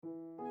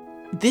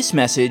This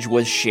message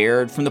was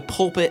shared from the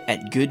pulpit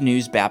at Good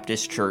News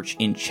Baptist Church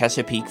in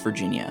Chesapeake,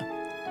 Virginia.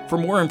 For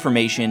more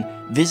information,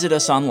 visit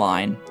us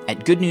online at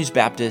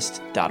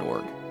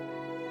goodnewsbaptist.org.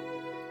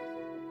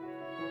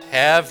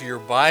 Have your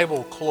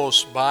Bible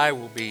close by.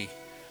 We'll be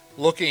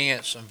looking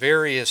at some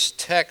various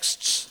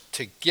texts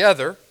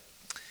together.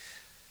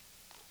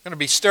 I'm going to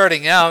be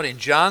starting out in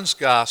John's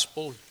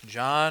Gospel,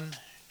 John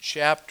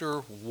chapter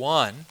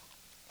 1.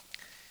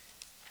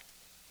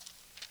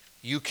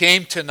 You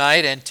came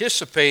tonight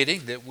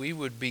anticipating that we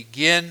would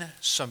begin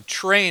some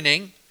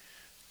training,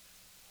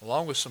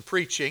 along with some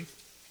preaching,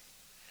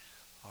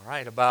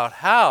 about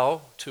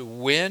how to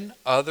win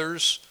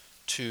others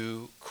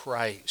to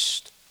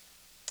Christ.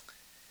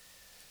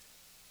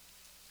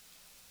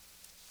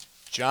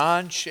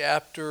 John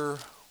chapter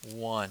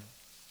 1.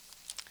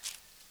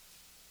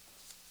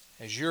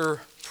 As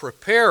you're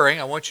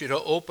preparing, I want you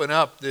to open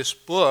up this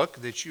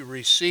book that you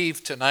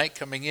received tonight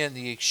coming in,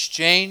 the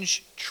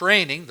Exchange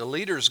Training, the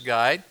Leader's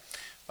Guide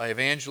by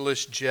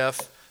Evangelist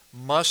Jeff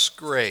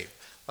Musgrave.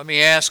 Let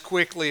me ask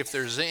quickly if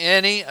there's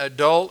any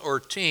adult or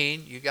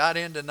teen, you got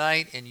in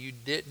tonight and you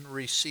didn't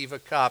receive a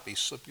copy.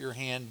 Slip your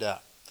hand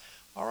up.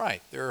 All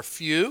right, there are a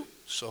few,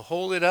 so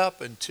hold it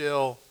up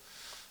until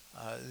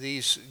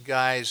these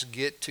guys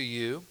get to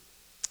you.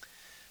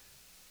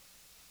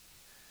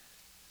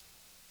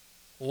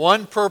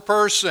 One per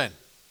person.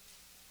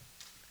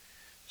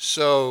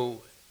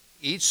 So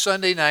each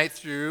Sunday night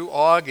through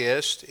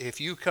August,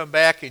 if you come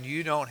back and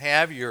you don't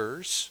have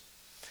yours,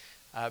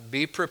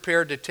 be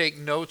prepared to take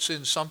notes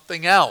in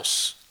something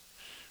else.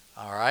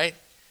 All right?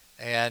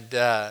 And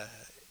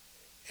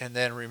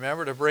then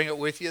remember to bring it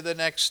with you the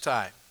next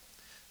time.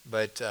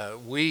 But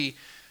we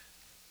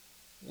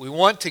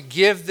want to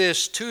give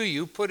this to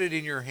you, put it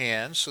in your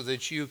hands, so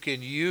that you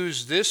can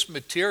use this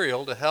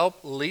material to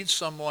help lead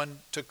someone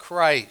to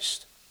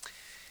Christ.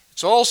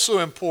 It's also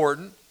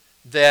important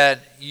that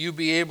you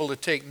be able to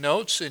take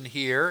notes in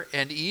here,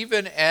 and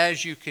even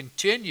as you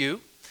continue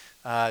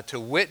to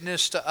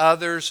witness to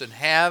others and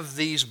have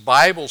these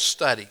Bible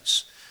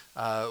studies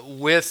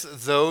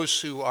with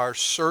those who are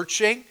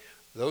searching,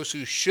 those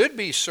who should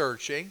be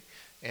searching,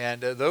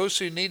 and those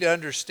who need to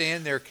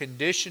understand their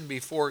condition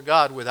before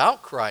God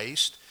without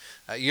Christ,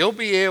 you'll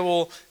be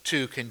able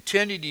to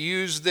continue to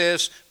use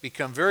this,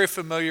 become very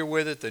familiar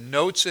with it. The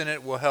notes in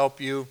it will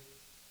help you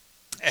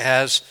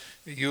as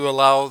you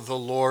allow the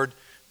Lord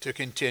to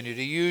continue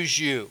to use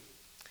you.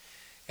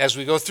 As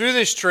we go through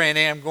this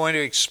training, I'm going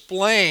to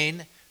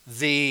explain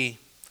the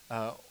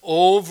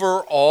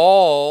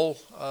overall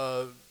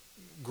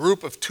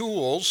group of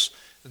tools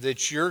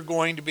that you're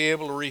going to be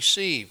able to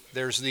receive.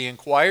 There's the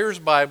Inquirer's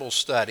Bible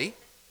Study,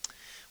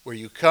 where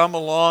you come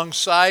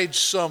alongside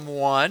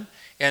someone,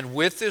 and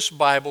with this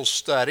Bible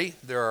study,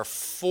 there are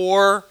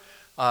 4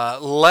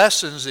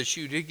 lessons that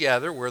you do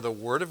together where the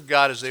Word of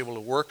God is able to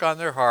work on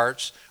their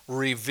hearts,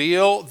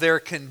 reveal their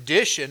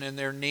condition and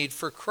their need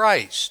for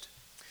Christ.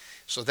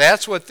 So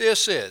that's what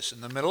this is.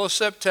 In the middle of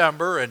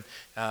September, and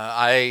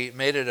I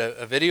made it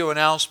a video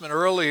announcement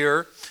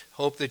earlier,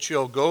 hope that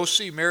you'll go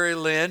see Mary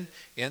Lynn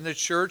in the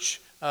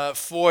church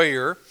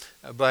foyer,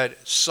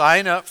 but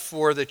sign up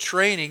for the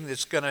training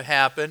that's going to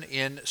happen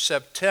in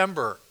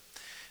September.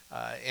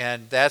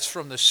 And that's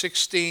from the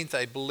 16th,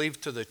 I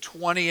believe, to the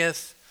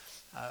 20th.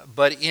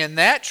 But in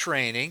that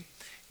training,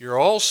 you're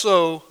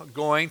also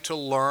going to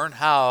learn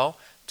how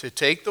to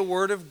take the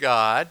Word of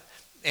God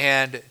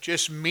and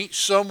just meet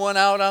someone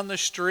out on the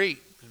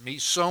street,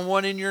 meet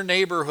someone in your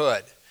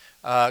neighborhood,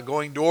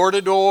 going door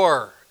to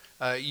door.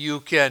 You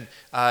can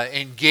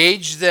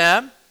engage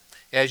them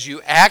as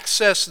you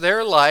access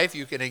their life.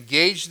 You can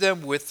engage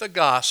them with the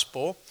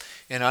gospel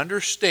and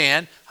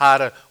understand how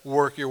to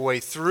work your way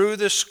through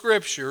the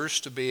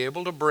Scriptures to be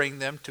able to bring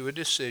them to a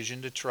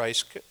decision to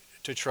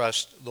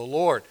trust the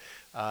Lord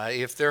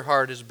if their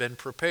heart has been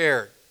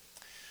prepared.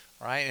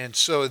 Right? And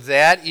so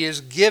that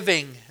is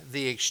giving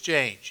the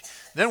exchange.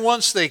 Then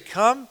once they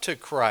come to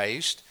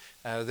Christ,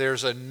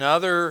 there's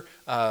another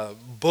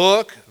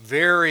book,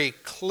 very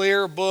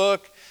clear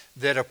book,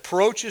 that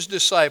approaches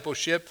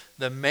discipleship.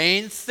 The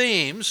main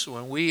themes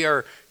when we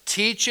are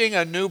teaching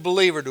a new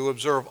believer to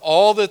observe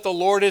all that the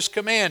Lord has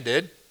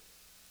commanded,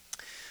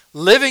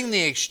 Living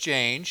the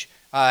Exchange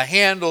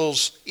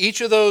handles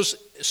each of those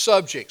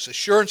subjects: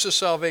 assurance of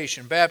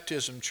salvation,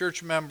 baptism,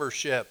 church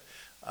membership,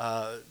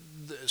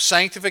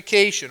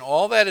 sanctification.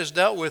 All that is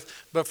dealt with,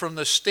 but from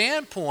the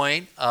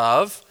standpoint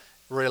of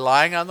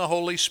relying on the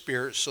Holy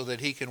Spirit so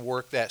that He can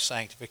work that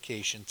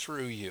sanctification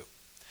through you.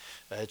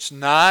 It's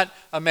not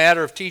a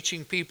matter of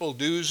teaching people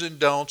do's and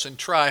don'ts and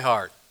try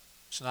hard.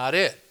 It's not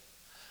it.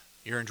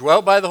 You're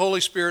indwelt by the Holy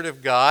Spirit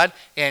of God,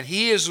 and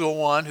He is the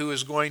one who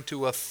is going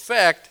to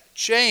affect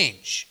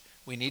change.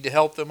 We need to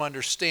help them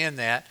understand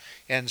that.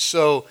 And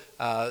so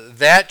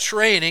that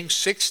training,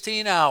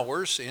 16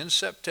 hours in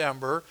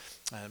September,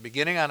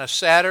 beginning on a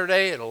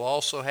Saturday. It'll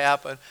also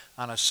happen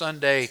on a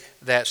Sunday,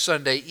 that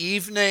Sunday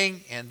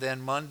evening, and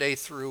then Monday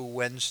through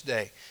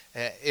Wednesday.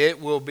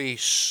 It will be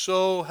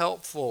so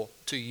helpful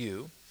to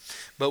you.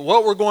 But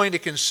what we're going to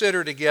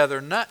consider together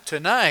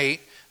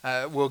tonight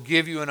will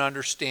give you an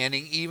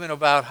understanding even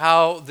about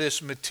how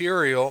this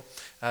material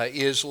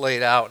is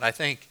laid out. And I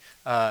think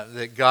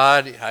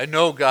that I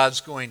know God's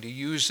going to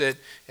use it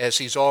as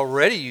He's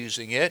already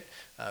using it.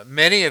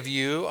 Many of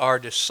you are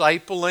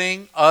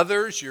discipling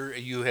others.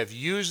 You have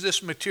used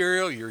this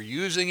material. You're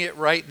using it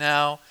right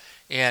now.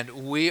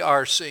 And we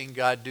are seeing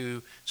God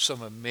do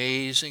some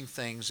amazing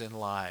things in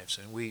lives.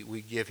 And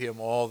we give Him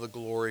all the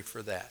glory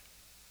for that.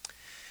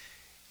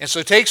 And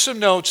so take some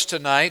notes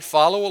tonight.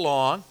 Follow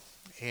along.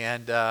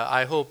 And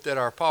I hope that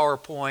our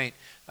PowerPoint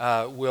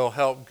will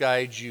help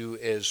guide you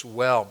as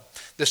well.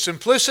 The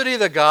simplicity of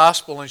the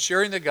gospel and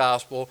sharing the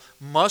gospel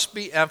must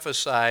be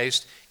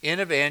emphasized in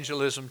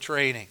evangelism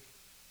training.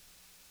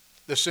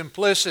 The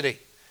simplicity.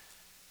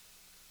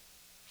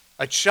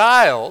 A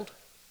child,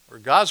 where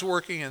God's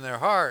working in their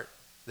heart,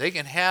 they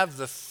can have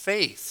the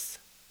faith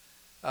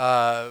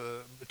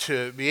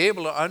to be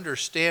able to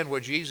understand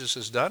what Jesus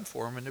has done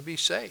for them and to be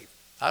saved.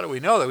 How do we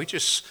know that? We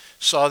just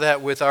saw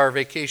that with our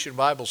vacation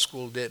Bible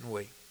school, didn't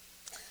we?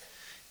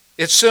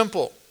 It's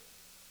simple.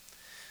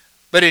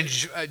 But in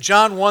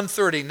John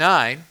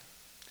 1:39,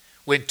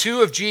 when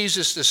two of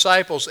Jesus'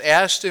 disciples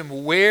asked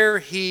Him where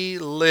He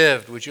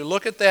lived, would you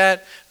look at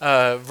that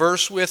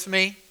verse with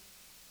me?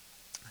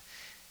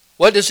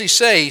 What does He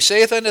say? He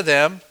saith unto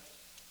them,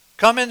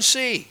 Come and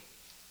see.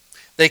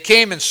 They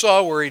came and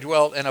saw where He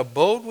dwelt and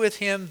abode with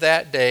Him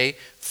that day,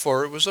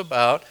 for it was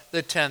about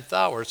the 10th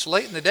hour. It's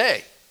late in the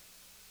day.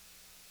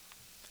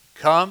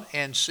 Come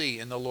and see.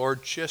 And the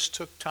Lord just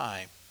took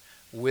time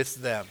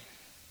with them.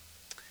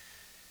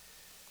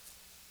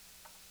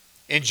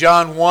 In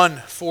John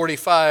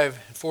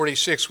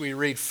 1:45-46 we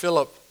read,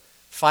 Philip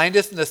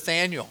findeth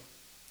Nathanael,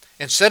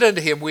 and said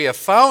unto him, We have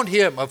found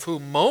him of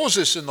whom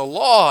Moses in the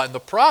law and the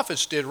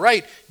prophets did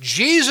write,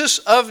 Jesus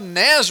of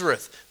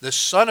Nazareth, the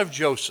son of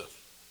Joseph.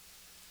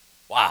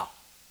 Wow.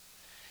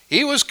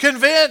 He was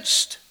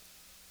convinced.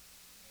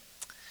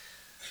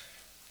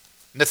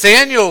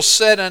 Nathanael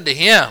said unto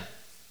him,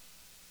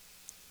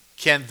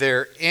 Can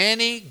there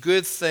any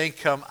good thing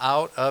come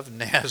out of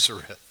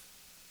Nazareth?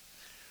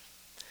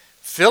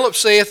 Philip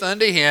saith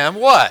unto him,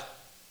 what?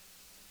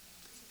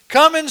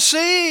 Come and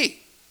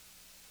see.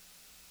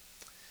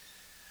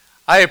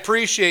 I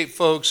appreciate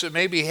folks that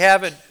maybe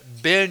haven't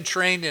been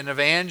trained in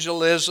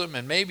evangelism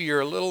and maybe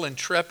you're a little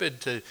intrepid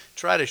to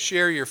try to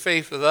share your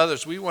faith with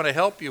others. We want to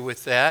help you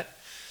with that.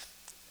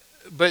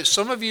 But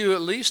some of you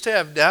at least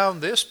have down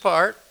this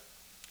part.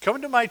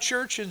 Come to my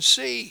church and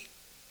see.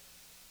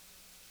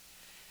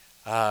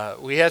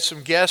 We had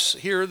some guests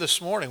here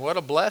this morning. What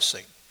a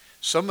blessing.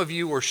 Some of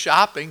you were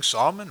shopping,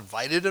 saw them, and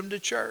invited them to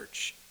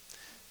church.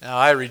 Now,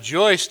 I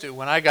rejoiced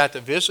when I got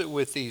to visit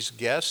with these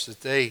guests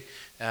that they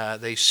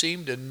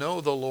seem to know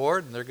the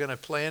Lord and they're going to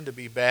plan to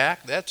be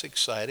back. That's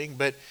exciting,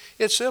 but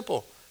it's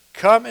simple.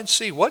 Come and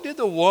see. What did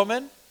the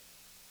woman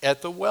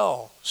at the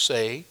well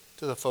say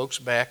to the folks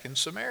back in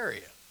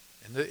Samaria,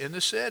 in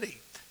the city?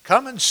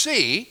 Come and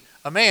see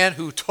a man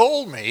who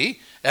told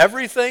me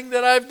everything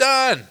that I've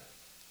done.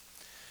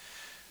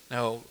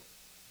 Now,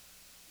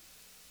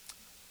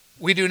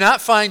 we do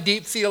not find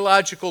deep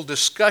theological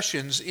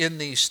discussions in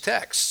these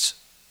texts.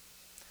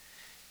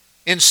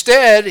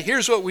 Instead,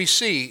 here's what we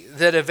see,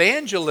 that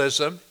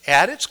evangelism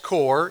at its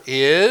core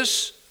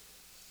is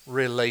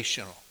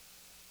relational.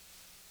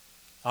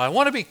 Now, I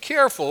want to be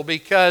careful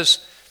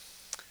because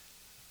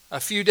a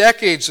few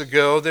decades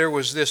ago there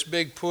was this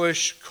big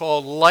push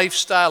called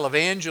lifestyle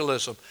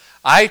evangelism.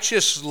 I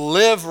just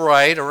live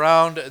right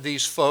around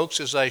these folks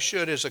as I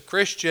should as a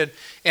Christian,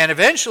 and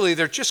eventually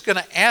they're just going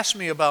to ask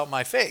me about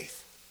my faith.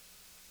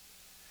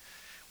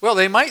 Well,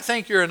 they might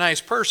think you're a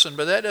nice person,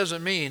 but that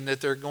doesn't mean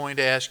that they're going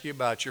to ask you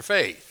about your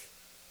faith.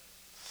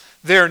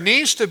 There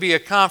needs to be a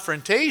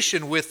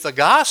confrontation with the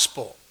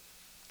gospel.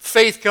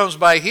 Faith comes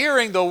by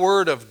hearing the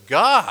word of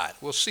God.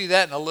 We'll see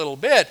that in a little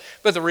bit.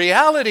 But the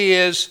reality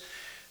is,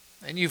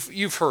 and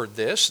you've heard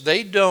this,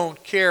 they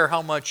don't care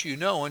how much you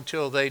know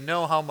until they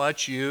know how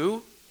much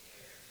you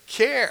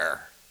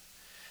care.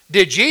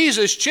 Did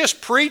Jesus just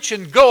preach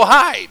and go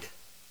hide?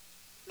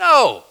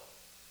 No.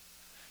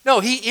 No,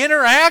 He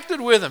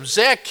interacted with them.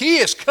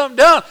 Zacchaeus, come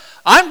down.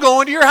 I'm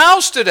going to your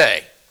house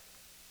today.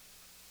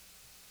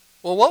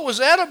 Well, what was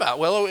that about?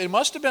 Well, it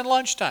must have been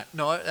lunchtime.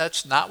 No,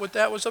 that's not what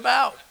that was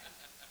about.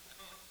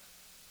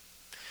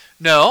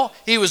 No,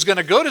 He was going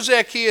to go to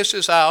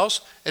Zacchaeus' house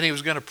and He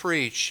was going to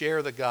preach,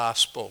 share the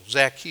gospel.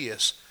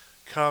 Zacchaeus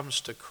comes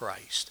to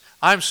Christ.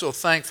 I'm so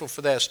thankful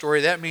for that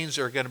story. That means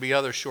there are going to be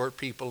other short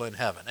people in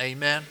heaven.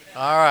 Amen?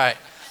 All right.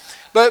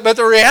 But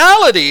the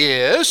reality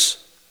is,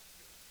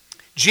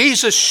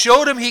 Jesus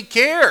showed him He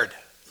cared.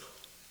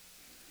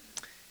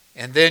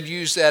 And then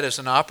used that as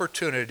an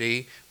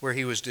opportunity where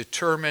He was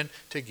determined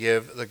to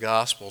give the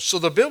gospel. So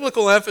the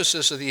biblical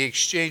emphasis of the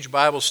Exchange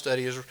Bible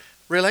Study is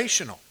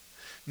relational.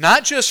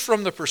 Not just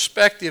from the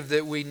perspective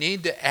that we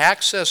need to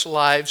access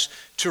lives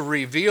to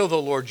reveal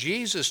the Lord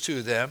Jesus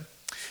to them,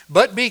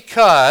 but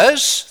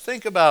because,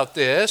 think about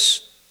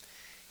this,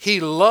 He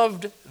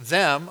loved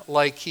them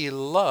like He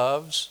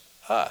loves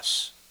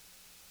us.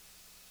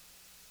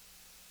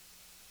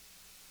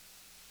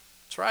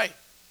 That's right.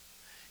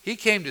 He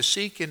came to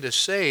seek and to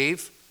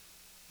save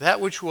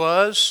that which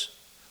was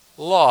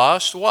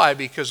lost. Why?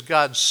 Because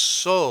God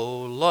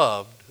so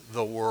loved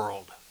the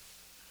world.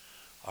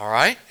 All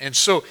right? And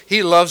so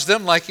He loves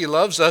them like He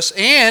loves us,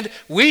 and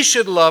we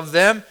should love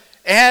them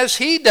as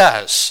He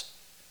does,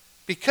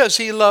 because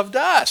He loved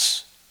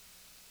us.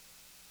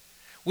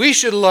 We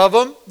should love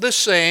them the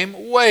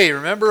same way.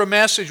 Remember a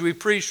message we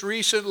preached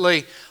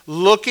recently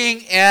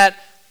looking at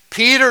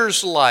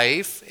Peter's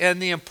life and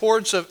the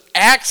importance of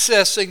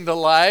accessing the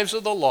lives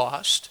of the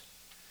lost.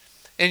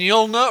 And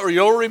you'll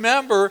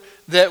remember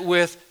that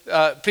with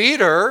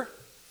Peter,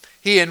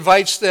 he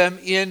invites them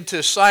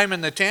into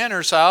Simon the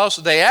tanner's house.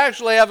 They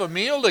actually have a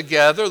meal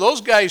together. Those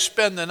guys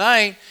spend the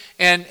night.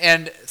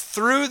 And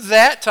through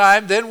that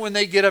time, then when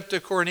they get up to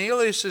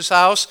Cornelius'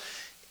 house,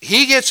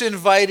 he gets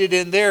invited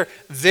in there.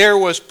 There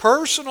was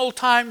personal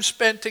time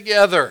spent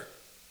together.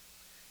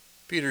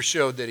 Peter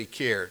showed that he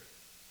cared.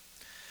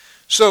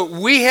 So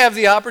we have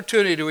the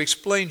opportunity to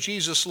explain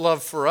Jesus'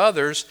 love for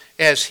others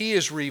as He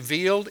is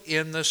revealed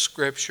in the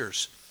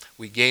Scriptures.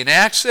 We gain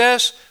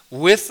access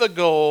with the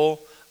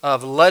goal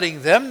of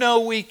letting them know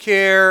we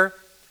care,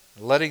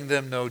 letting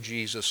them know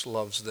Jesus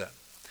loves them.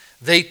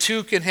 They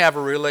too can have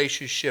a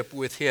relationship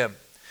with Him,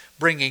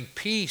 bringing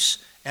peace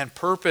and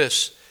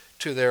purpose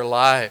to their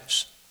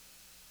lives.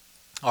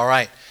 All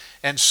right.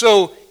 And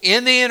so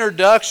in the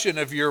introduction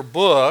of your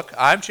book,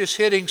 I'm just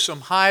hitting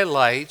some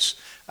highlights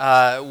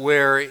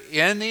where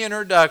in the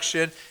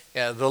introduction,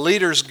 the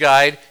Leader's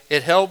Guide,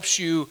 it helps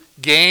you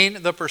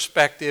gain the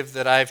perspective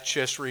that I've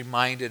just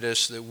reminded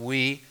us that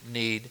we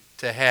need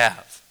to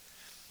have.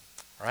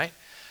 All right?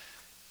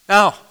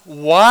 Now,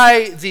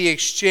 why the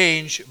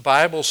Exchange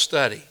Bible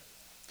Study?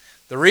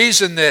 The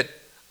reason that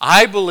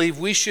I believe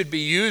we should be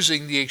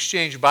using the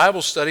Exchange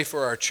Bible Study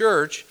for our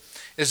church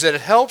is that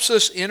it helps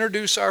us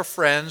introduce our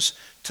friends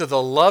to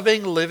the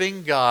loving,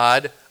 living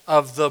God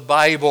of the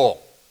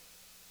Bible.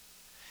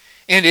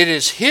 And it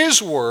is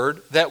His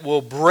Word that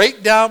will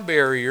break down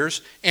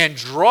barriers and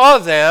draw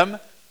them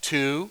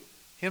to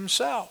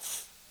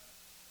Himself.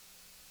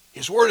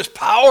 His Word is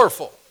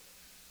powerful,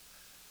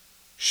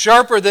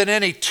 sharper than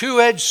any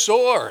two-edged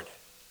sword.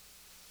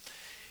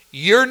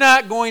 You're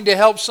not going to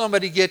help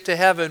somebody get to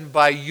heaven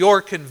by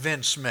your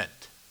convincement.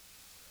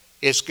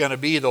 It's going to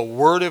be the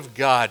Word of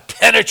God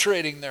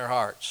penetrating their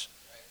hearts.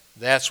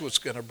 That's what's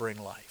going to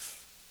bring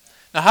life.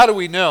 Now, how do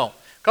we know?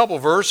 A couple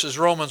verses,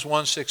 Romans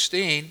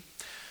 1:16.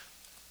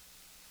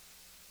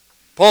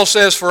 Paul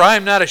says, "For I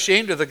am not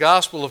ashamed of the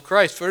gospel of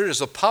Christ, for it is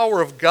the power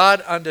of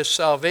God unto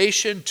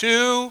salvation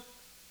to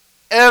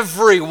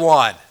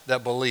everyone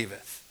that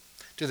believeth,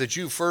 to the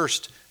Jew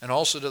first, and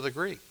also to the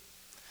Greek."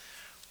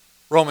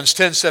 Romans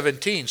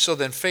 10:17, "So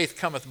then faith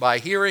cometh by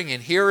hearing,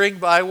 and hearing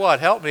by" what?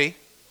 Help me.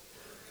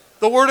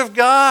 The Word of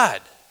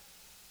God.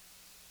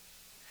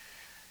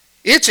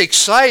 It's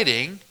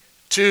exciting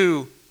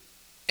to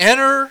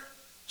enter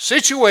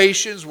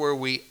situations where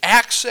we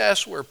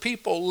access where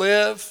people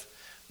live.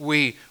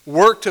 We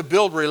work to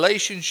build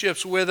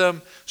relationships with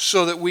them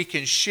so that we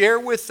can share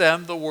with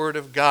them the Word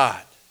of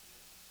God.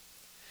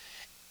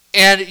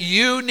 And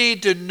you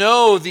need to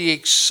know the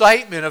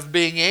excitement of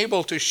being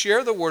able to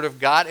share the Word of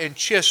God and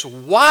just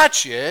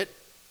watch it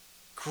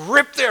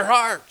grip their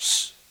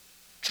hearts,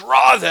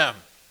 draw them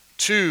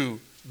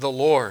to the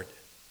Lord.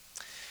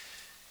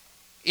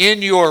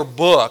 In your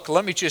book,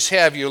 let me just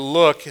have you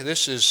look.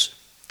 This is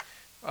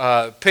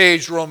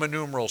page Roman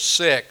numeral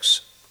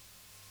 6.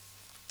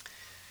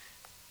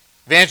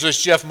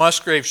 Evangelist Jeff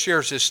Musgrave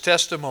shares his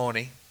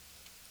testimony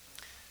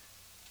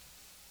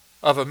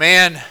of a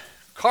man,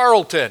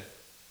 Carlton,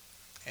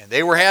 and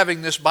they were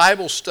having this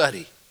Bible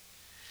study.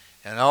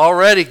 And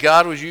already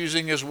God was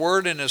using His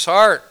Word in his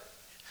heart.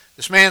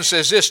 This man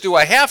says this, "Do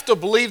I have to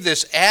believe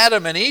this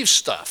Adam and Eve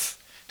stuff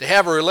to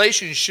have a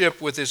relationship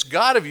with this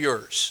God of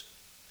yours?"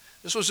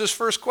 This was his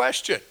first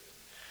question.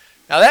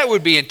 Now that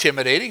would be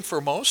intimidating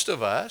for most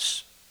of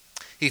us.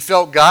 He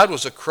felt God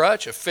was a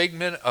crutch, a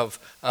figment of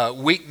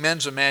weak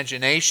men's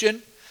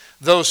imagination.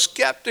 Though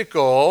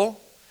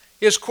skeptical,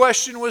 his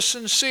question was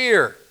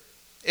sincere.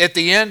 At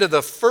the end of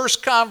the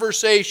first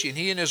conversation,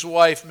 he and his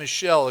wife,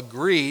 Michelle,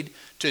 agreed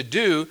to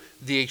do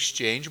the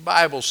Exchange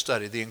Bible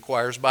Study, the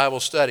Inquirer's Bible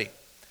Study.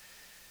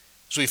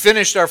 As we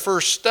finished our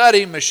first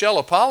study, Michelle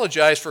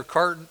apologized for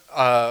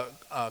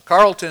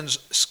Carlton's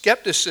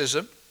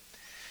skepticism,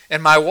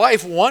 and my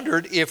wife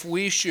wondered if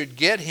we should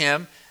get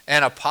him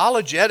an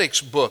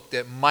apologetics book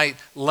that might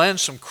lend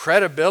some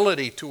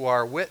credibility to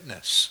our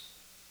witness.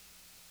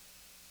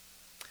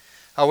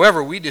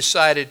 However, we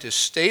decided to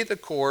stay the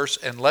course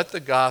and let the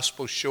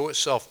gospel show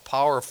itself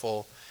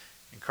powerful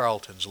in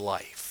Carlton's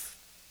life.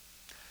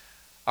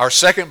 Our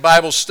second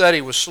Bible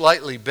study was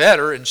slightly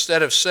better.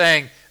 Instead of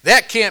saying,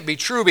 "That can't be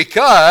true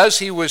because,"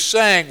 he was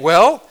saying,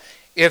 "Well,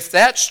 if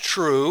that's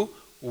true,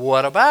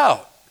 what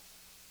about?"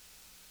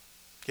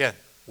 Again,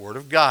 Word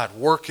of God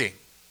working.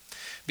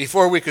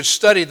 Before we could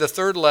study the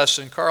third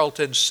lesson,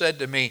 Carlton said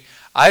to me,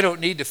 I don't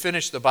need to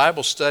finish the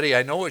Bible study.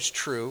 I know it's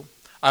true.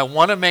 I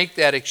want to make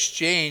that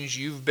exchange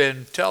you've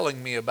been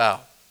telling me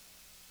about.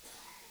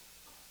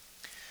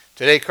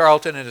 Today,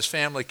 Carlton and his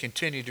family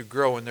continue to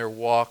grow in their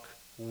walk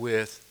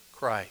with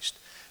Christ.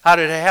 How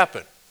did it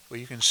happen? Well,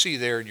 you can see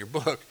there in your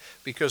book,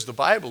 because the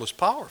Bible is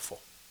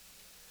powerful.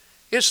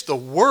 It's the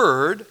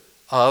Word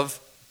of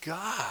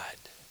God.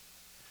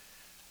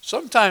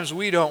 Sometimes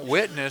we don't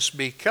witness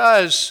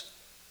because,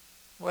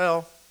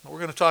 well, we're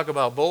going to talk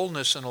about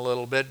boldness in a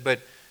little bit, but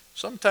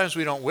sometimes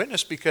we don't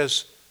witness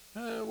because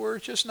we're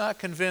just not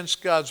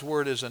convinced God's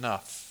Word is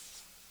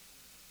enough.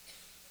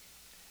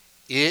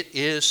 It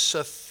is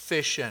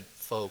sufficient,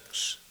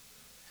 folks.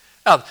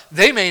 Now,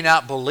 they may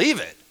not believe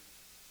it.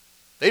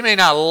 They may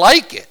not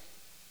like it.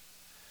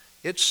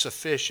 It's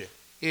sufficient.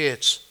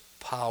 It's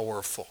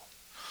powerful.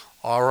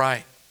 All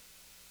right.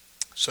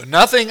 So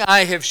nothing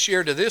I have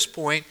shared to this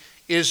point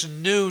is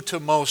new to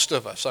most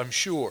of us, I'm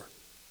sure.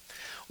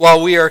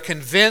 While we are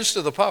convinced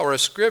of the power of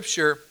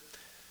Scripture,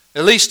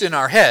 at least in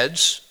our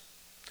heads,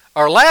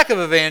 our lack of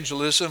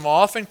evangelism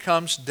often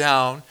comes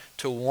down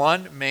to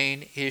one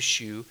main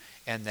issue,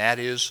 and that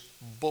is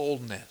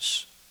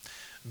boldness.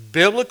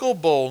 Biblical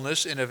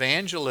boldness in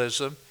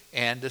evangelism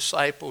and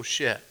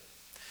discipleship.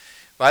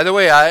 By the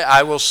way,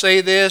 I will say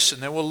this, and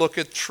then we'll look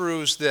at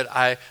truths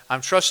that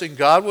I'm trusting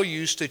God will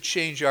use to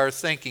change our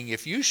thinking.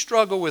 If you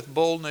struggle with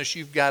boldness,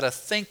 you've got a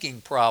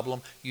thinking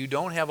problem. You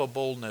don't have a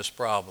boldness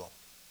problem.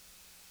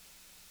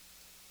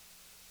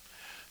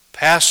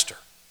 Pastor,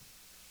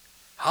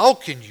 how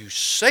can you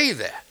say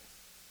that?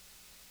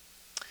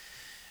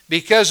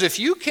 Because if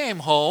you came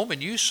home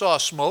and you saw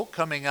smoke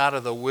coming out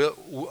of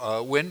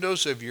the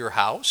windows of your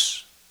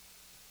house,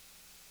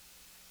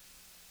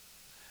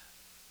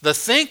 the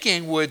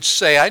thinking would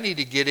say, I need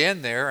to get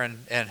in there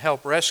and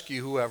help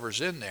rescue whoever's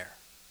in there.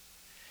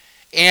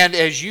 And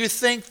as you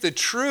think the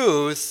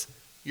truth,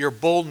 your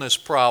boldness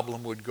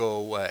problem would go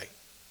away.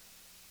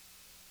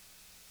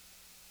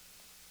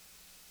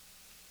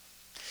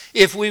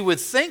 If we would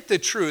think the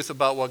truth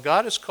about what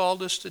God has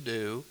called us to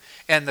do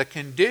and the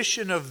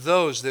condition of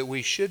those that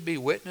we should be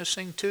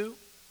witnessing to,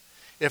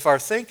 if our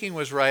thinking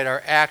was right,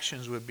 our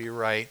actions would be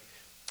right,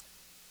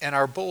 and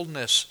our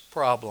boldness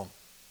problem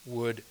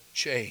would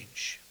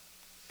change.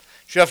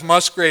 Jeff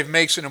Musgrave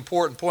makes an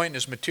important point in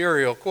his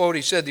material. Quote,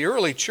 he said, the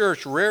early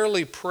church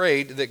rarely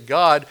prayed that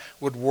God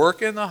would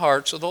work in the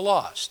hearts of the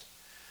lost.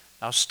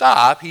 Now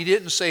stop. He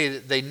didn't say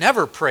that they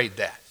never prayed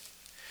that.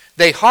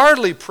 They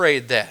hardly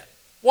prayed that.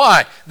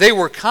 Why? They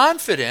were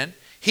confident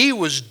he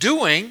was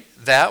doing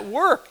that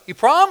work. He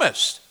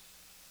promised.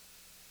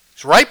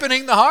 He's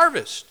ripening the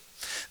harvest.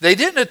 They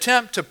didn't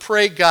attempt to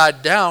pray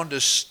God down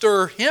to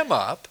stir him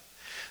up.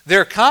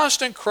 Their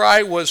constant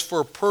cry was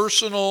for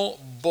personal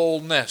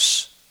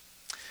boldness.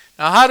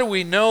 Now, how do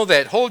we know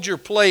that? Hold your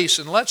place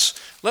and let's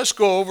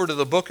go over to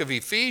the book of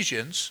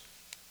Ephesians.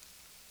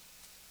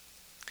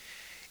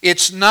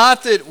 It's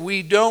not that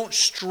we don't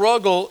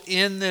struggle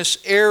in this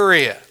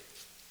area.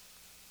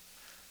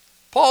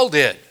 Paul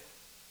did.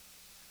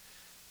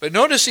 But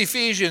notice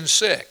Ephesians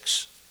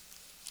 6.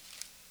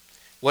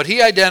 What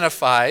he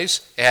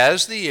identifies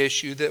as the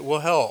issue that will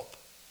help.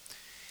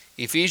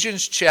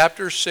 Ephesians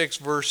chapter 6,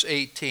 verse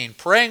 18.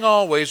 Praying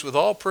always with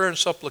all prayer and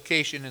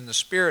supplication in the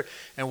Spirit,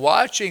 and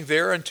watching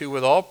thereunto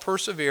with all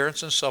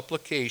perseverance and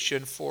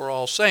supplication for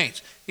all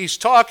saints. He's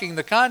talking,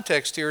 the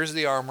context here is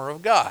the armor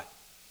of God.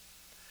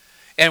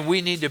 And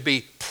we need to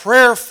be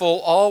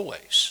prayerful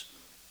always.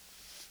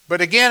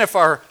 But again, if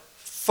our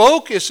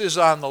focus is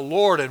on the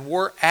Lord and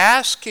we're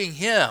asking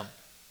Him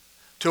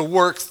to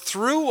work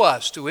through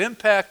us to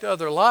impact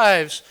other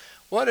lives,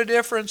 what a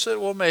difference it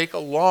will make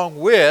along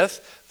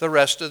with the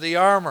rest of the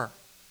armor.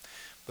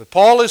 But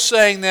Paul is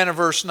saying then in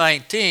verse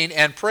 19,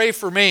 and pray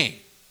for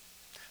me,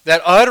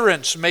 that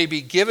utterance may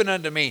be given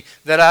unto me,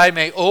 that I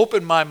may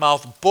open my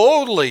mouth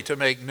boldly to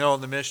make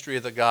known the mystery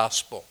of the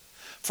gospel,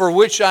 for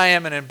which I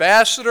am an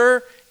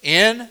ambassador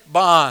in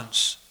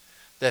bonds,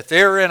 that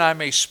therein I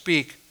may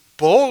speak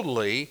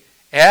boldly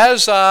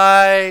as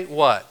I,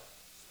 what?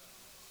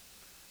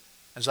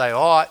 As I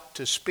ought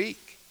to speak.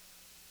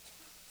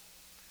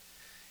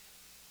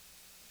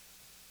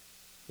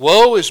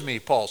 Woe is me,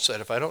 Paul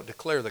said, if I don't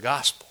declare the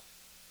gospel.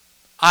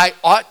 I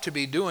ought to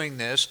be doing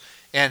this,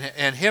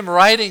 and him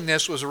writing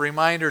this was a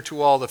reminder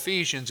to all the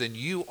Ephesians, and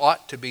you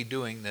ought to be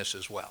doing this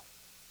as well.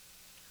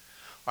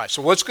 All right,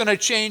 so what's going to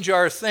change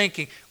our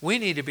thinking? We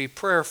need to be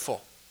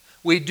prayerful.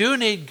 We do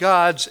need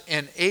God's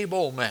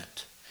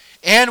enablement.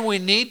 And we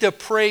need to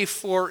pray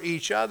for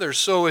each other.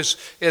 So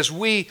as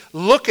we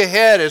look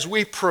ahead, as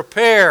we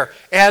prepare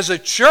as a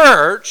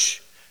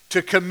church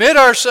to commit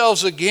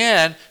ourselves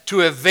again to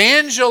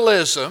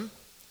evangelism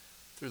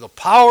through the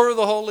power of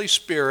the Holy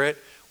Spirit,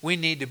 we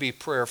need to be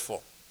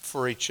prayerful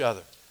for each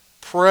other.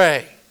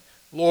 Pray,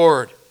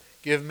 Lord,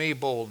 give me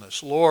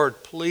boldness.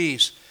 Lord,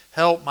 please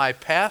help my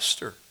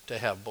pastor to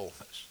have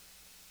boldness.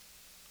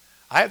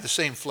 I have the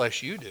same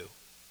flesh you do.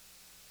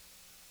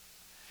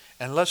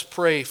 And let's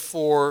pray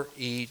for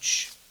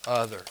each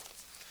other.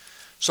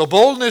 So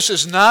boldness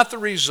is not the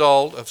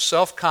result of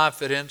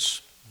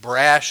self-confidence,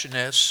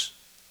 brashness.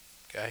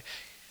 Okay?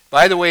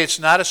 By the way, it's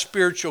not a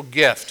spiritual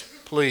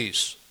gift,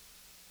 please.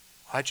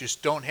 I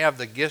just don't have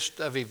the gift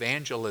of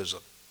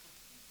evangelism.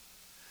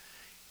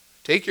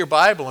 Take your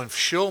Bible and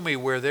show me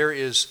where there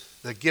is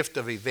the gift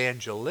of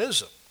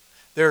evangelism.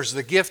 There's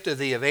the gift of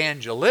the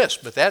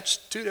evangelist, but that's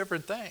two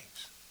different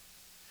things.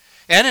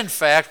 And in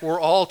fact,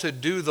 we're all to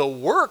do the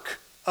work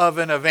of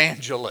an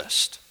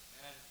evangelist.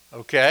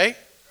 Okay?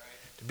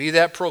 To be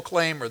that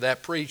proclaimer,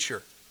 that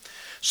preacher.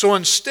 So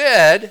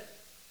instead,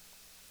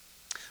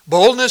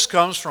 boldness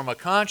comes from a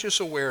conscious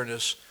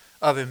awareness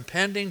of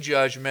impending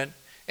judgment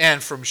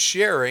and from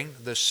sharing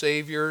the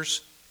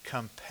Savior's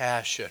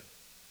compassion.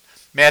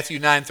 Matthew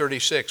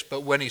 9:36,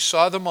 but when he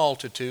saw the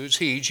multitudes,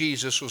 he,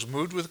 Jesus, was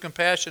moved with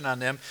compassion on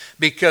them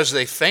because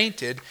they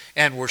fainted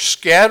and were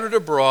scattered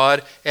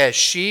abroad as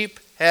sheep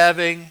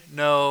having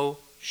no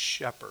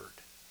shepherd.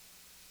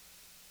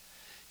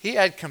 He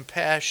had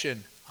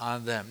compassion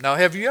on them. Now,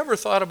 have you ever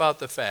thought about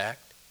the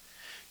fact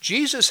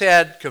Jesus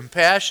had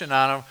compassion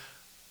on them?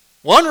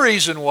 One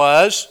reason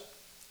was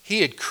he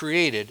had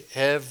created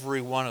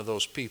every one of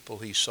those people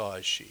he saw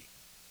as sheep.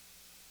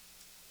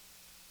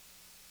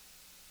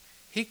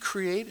 He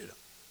created them.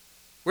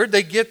 Where'd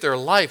they get their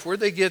life? Where'd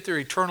they get their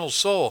eternal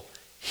soul?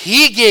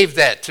 He gave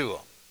that to them.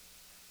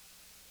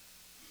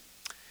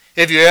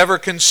 Have you ever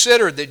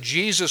considered that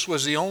Jesus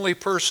was the only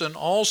person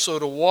also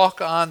to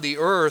walk on the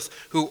earth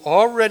who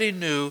already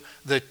knew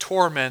the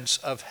torments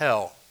of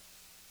hell?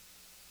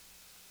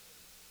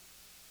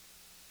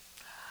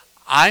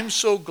 I'm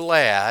so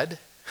glad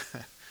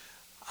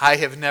I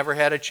have never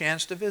had a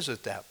chance to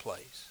visit that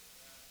place.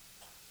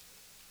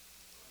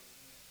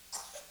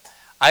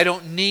 I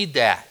don't need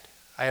that.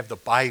 I have the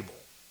Bible.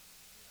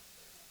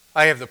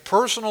 I have the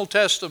personal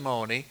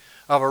testimony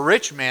of a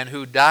rich man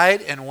who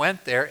died and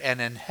went there,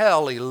 and in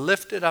hell he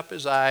lifted up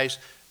his eyes,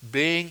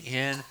 being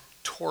in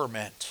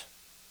torment.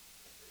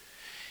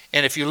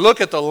 And if you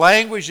look at the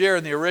language there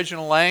in the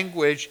original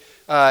language,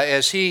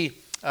 as he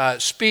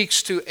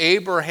speaks to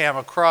Abraham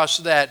across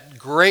that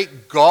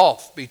great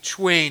gulf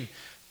between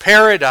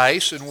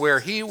paradise and where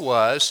he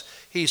was,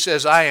 he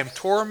says, I am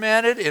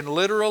tormented and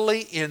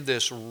literally in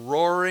this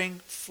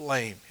roaring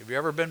flame. Have you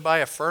ever been by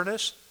a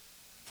furnace?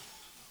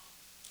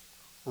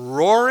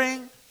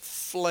 Roaring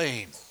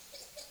flame.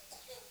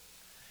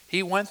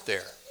 He went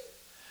there.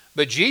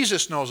 But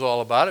Jesus knows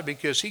all about it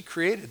because he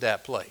created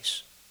that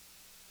place.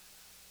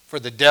 For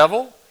the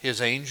devil,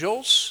 his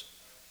angels,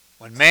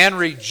 when man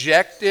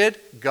rejected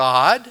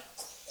God,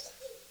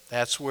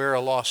 that's where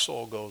a lost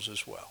soul goes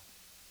as well.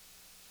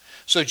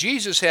 So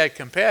Jesus had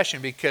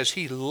compassion because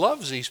he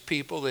loves these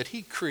people that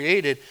he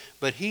created,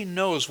 but he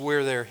knows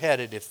where they're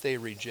headed if they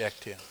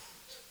reject him.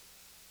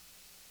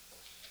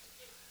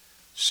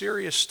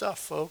 Serious stuff,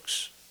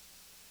 folks.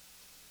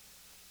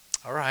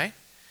 All right.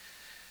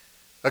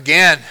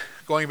 Again,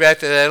 going back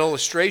to that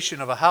illustration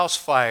of a house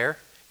fire,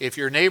 if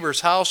your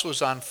neighbor's house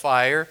was on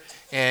fire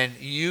and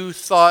you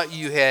thought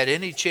you had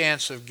any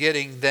chance of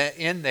getting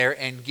in there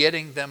and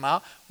getting them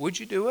out, would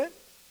you do it?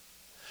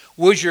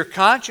 Would your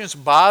conscience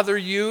bother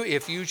you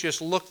if you just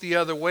looked the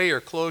other way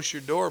or closed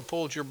your door or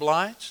pulled your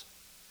blinds?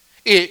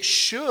 It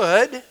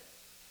should.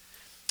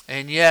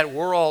 And yet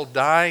we're all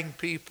dying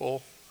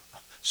people,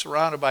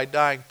 surrounded by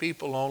dying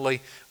people,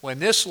 only when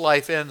this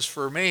life ends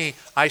for me,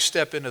 I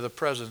step into the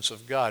presence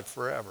of God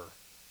forever.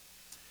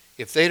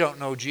 If they don't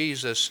know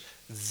Jesus,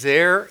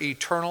 their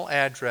eternal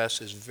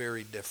address is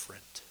very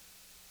different.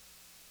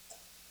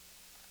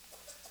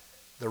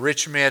 The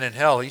rich man in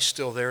hell, he's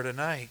still there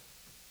tonight.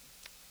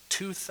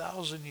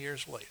 2,000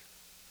 years later.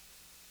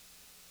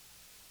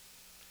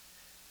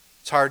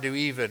 It's hard to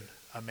even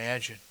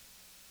imagine.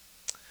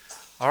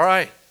 All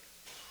right.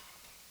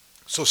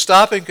 So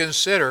stop and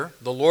consider.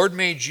 The Lord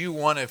made you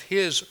one of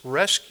his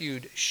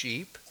rescued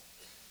sheep.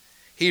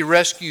 He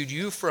rescued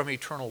you from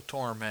eternal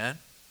torment.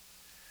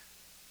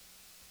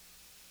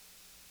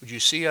 Would you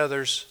see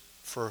others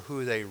for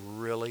who they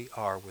really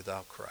are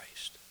without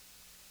Christ?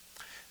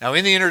 Now,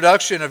 in the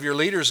introduction of your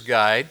leader's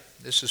guide,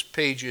 this is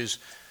pages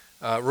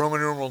Roman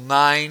numeral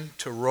 9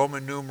 to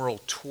Roman numeral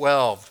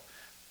 12.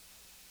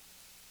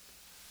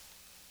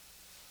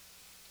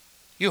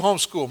 You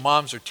homeschool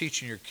moms are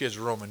teaching your kids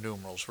Roman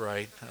numerals,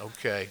 right?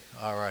 Okay,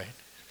 all right.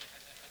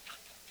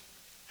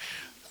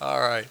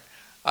 All right.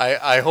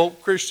 I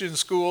hope Christian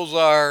schools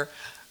are,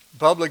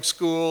 public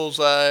schools.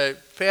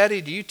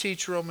 Patty, do you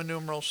teach Roman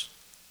numerals?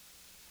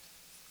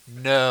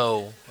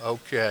 No.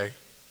 Okay.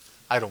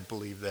 I don't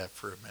believe that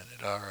for a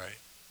minute. All right.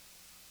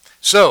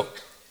 So,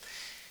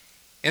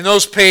 in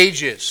those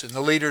pages, in the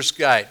Leader's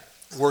Guide,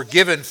 we're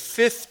given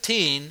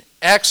 15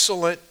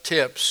 excellent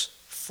tips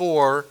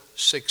for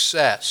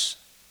success.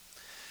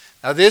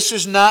 Now, this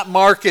is not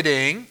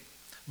marketing,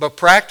 but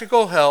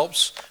practical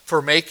helps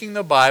for making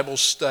the Bible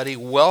study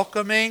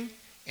welcoming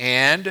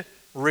and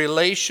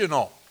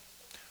relational.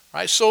 All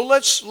right, so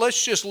let's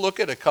just look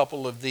at a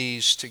couple of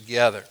these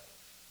together.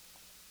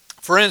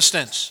 For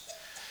instance,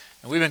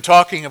 and we've been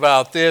talking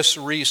about this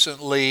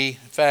recently,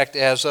 in fact,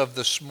 as of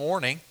this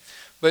morning,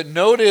 But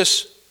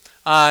notice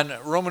on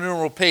Roman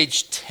numeral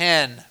page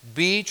 10,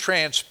 be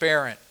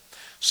transparent.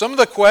 Some of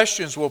the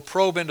questions will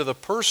probe into the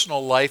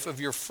personal life of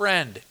your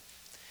friend.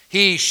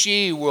 He,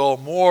 she will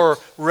more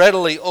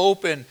readily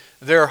open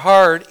their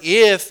heart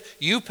if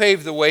you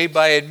pave the way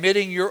by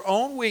admitting your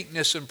own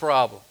weakness and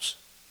problems.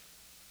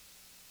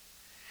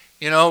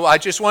 You know, I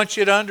just want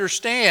you to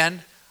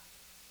understand,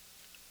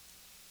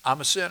 I'm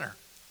a sinner.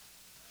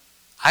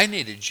 I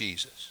needed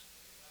Jesus.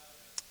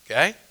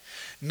 Okay?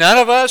 None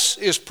of us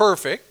is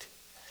perfect.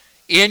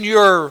 In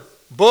your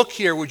book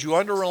here, would you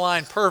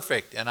underline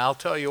perfect? And I'll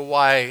tell you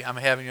why I'm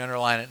having you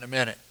underline it in a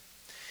minute.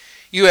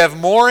 You have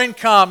more in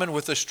common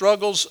with the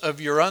struggles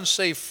of your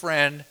unsaved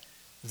friend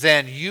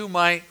than you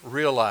might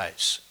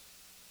realize.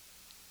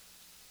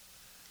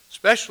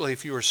 Especially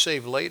if you were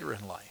saved later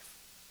in life.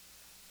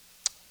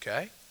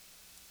 Okay?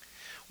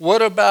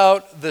 What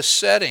about the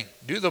setting?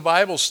 Do the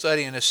Bible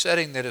study in a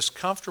setting that is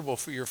comfortable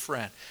for your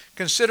friend.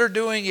 Consider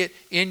doing it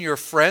in your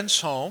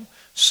friend's home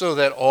so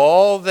that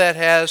all that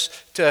has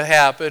to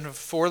happen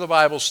for the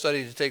Bible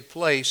study to take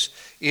place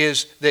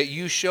is that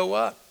you show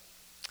up.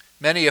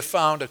 Many have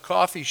found a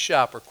coffee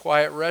shop or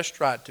quiet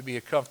restaurant to be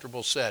a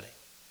comfortable setting.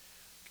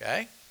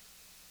 Okay?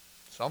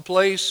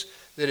 Someplace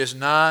that is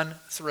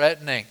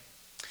non-threatening.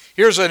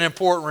 Here's an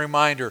important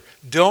reminder.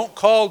 Don't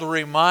call to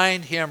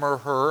remind him or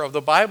her of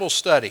the Bible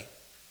study.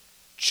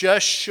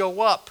 Just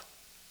show up.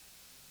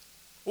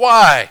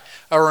 Why?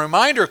 A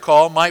reminder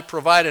call might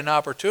provide an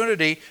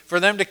opportunity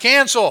for them to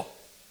cancel.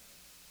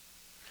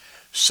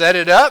 Set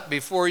it up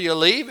before you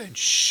leave and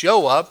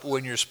show up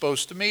when you're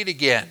supposed to meet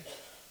again.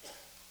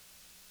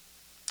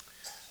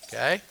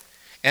 Okay?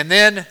 And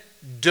then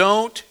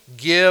don't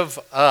give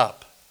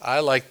up. I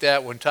like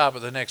that one, top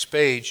of the next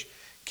page.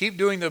 Keep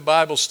doing the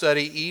Bible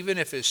study even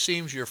if it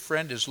seems your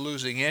friend is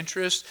losing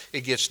interest.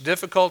 It gets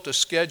difficult to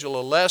schedule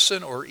a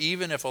lesson, or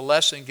even if a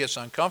lesson gets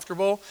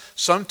uncomfortable.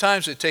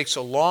 Sometimes it takes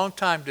a long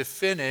time to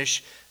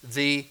finish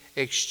the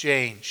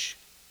exchange.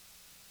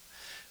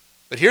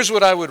 But here's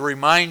what I would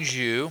remind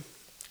you.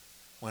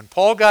 When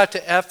Paul got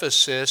to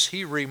Ephesus,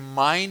 he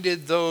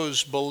reminded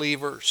those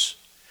believers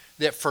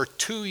that for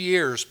 2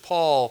 years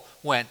Paul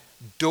went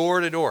door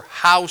to door,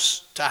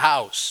 house to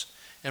house.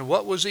 And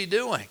what was he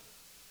doing?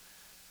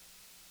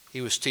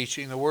 He was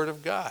teaching the Word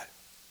of God.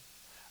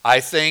 I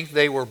think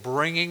they were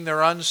bringing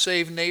their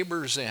unsaved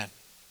neighbors in.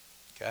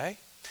 Okay?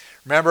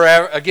 Remember,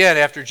 again,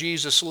 after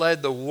Jesus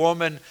led the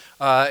woman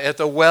at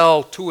the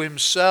well to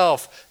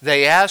himself,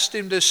 they asked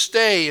him to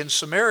stay in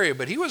Samaria,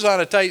 but he was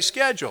on a tight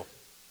schedule.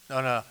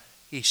 No,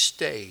 he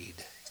stayed.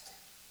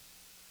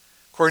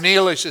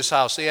 Cornelius'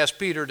 house, they asked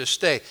Peter to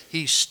stay.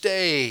 He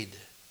stayed.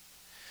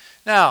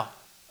 Now,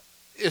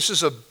 this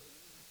is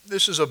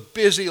a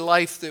busy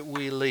life that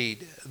we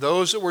lead.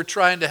 Those that we're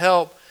trying to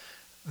help,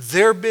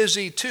 they're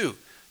busy too.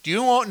 Do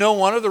you know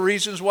one of the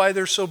reasons why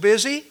they're so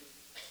busy?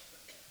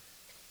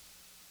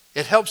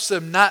 It helps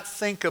them not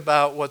think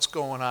about what's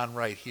going on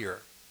right here.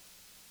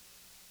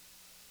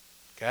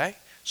 Okay?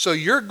 So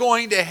you're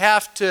going to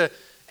have to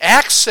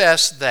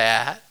access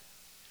that,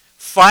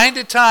 find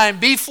a time,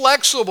 be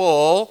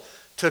flexible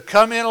to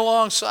come in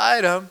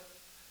alongside them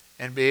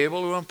and be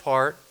able to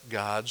impart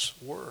God's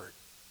Word.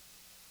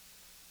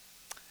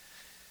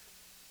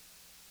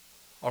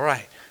 All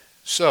right,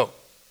 so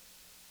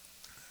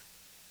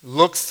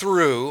look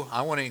through.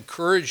 I want to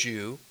encourage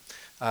you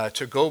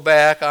to go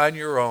back on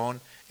your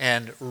own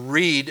and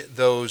read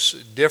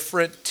those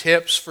different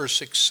tips for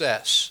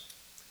success.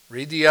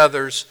 Read the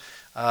others.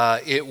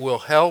 It will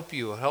help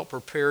you, help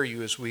prepare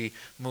you as we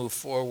move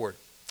forward.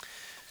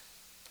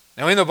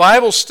 Now in the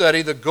Bible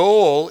study, the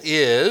goal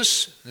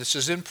is, this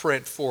is in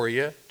print for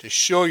you, to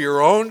show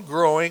your own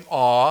growing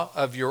awe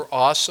of your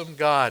awesome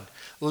God.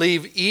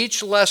 Leave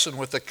each lesson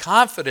with the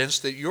confidence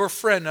that your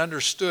friend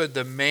understood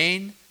the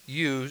main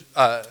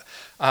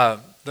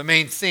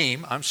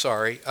theme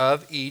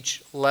of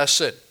each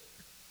lesson.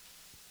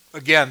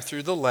 Again,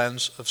 through the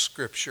lens of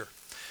Scripture.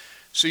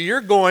 So you're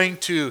going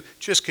to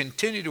just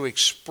continue to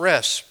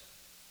express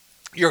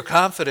your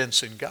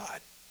confidence in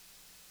God.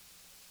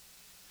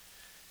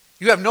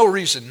 You have no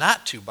reason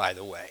not to, by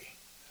the way.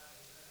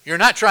 You're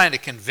not trying to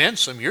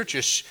convince them. You're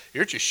just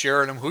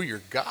sharing them who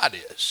your God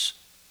is.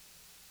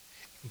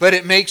 But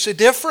it makes a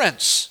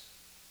difference.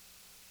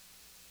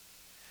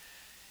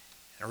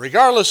 And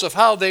regardless of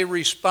how they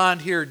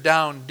respond here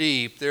down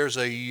deep, there's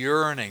a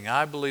yearning.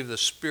 I believe the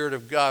Spirit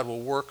of God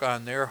will work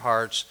on their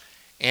hearts.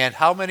 And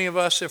how many of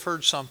us have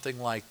heard something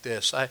like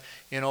this?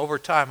 Over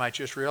time, I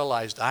just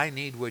realized I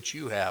need what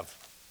you have.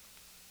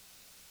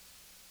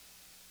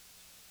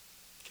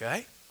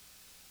 Okay?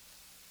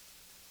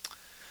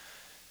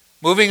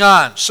 Moving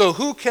on. So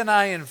who can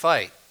I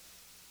invite?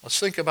 Let's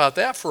think about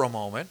that for a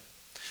moment.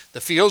 The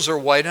fields are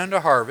white unto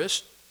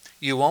harvest.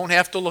 You won't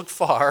have to look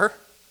far.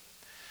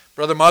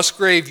 Brother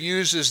Musgrave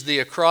uses the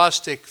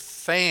acrostic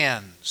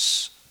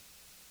fans.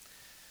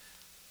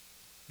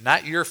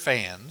 Not your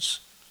fans.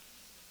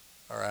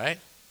 All right?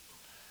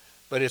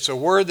 But it's a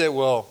word that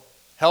will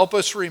help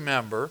us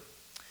remember,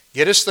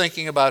 get us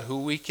thinking about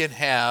who we can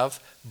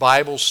have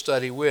Bible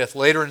study with.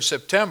 Later in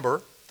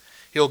September,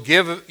 He'll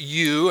give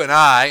you and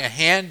I a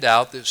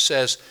handout that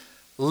says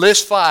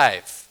List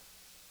 5,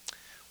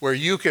 where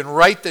you can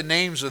write the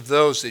names of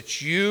those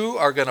that you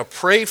are going to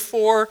pray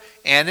for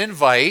and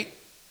invite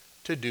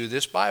to do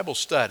this Bible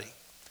study.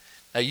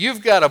 Now,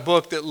 you've got a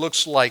book that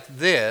looks like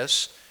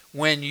this.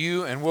 When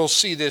you, and we'll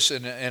see this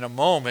in a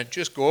moment,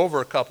 just go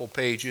over a couple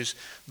pages.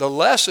 The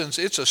lessons,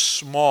 it's a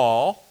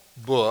small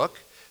book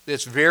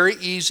that's very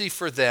easy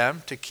for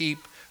them to keep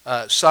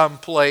some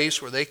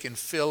place where they can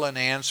fill in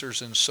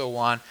answers and so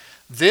on.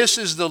 This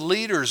is the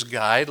leader's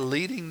guide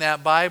leading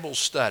that Bible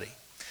study.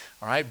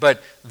 All right,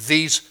 but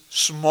these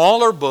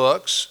smaller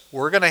books,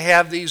 we're going to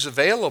have these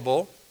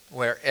available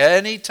where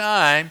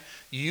anytime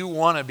you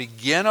want to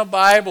begin a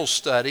Bible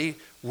study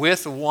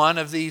with one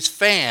of these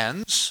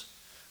fans,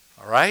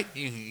 all right,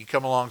 you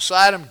come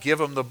alongside them, give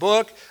them the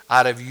book.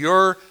 Out of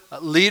your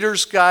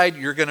leader's guide,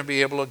 you're going to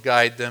be able to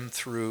guide them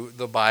through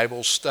the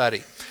Bible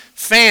study.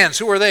 Fans,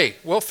 who are they?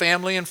 Well,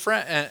 family and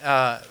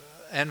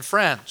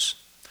friends.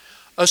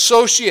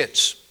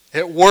 Associates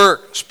at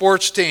work,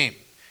 sports team,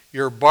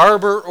 your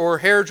barber or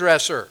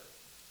hairdresser.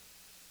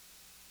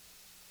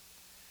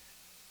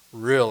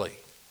 Really.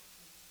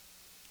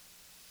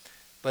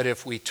 But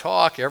if we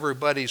talk,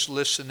 everybody's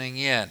listening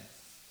in.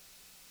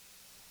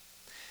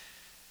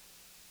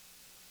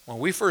 When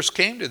we first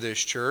came to this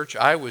church,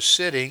 I was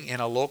sitting in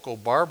a local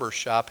barber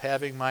shop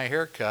having my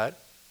hair cut,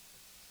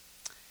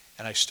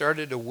 and I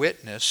started to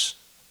witness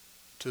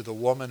to the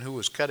woman who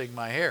was cutting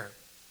my hair.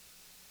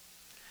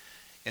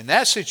 In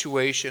that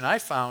situation, I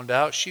found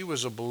out she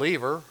was a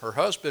believer. Her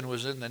husband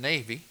was in the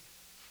Navy.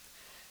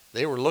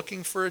 They were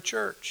looking for a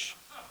church.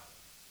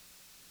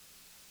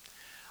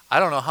 I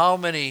don't know how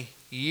many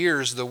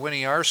years the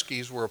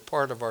Winiarskis were a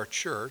part of our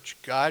church.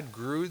 God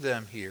grew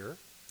them here.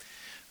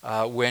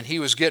 When he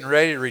was getting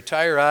ready to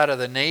retire out of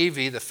the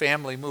Navy, the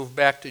family moved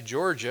back to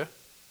Georgia.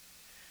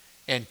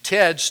 And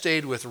Ted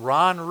stayed with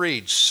Ron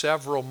Reed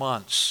several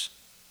months.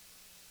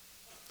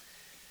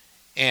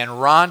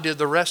 And Ron did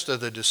the rest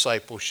of the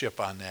discipleship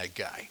on that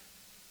guy.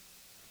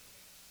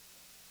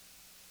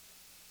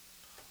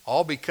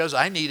 All because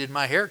I needed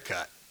my hair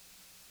cut.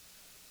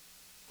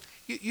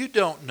 You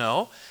don't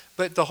know,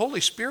 but the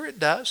Holy Spirit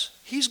does.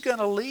 He's going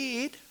to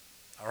lead.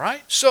 All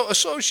right? So,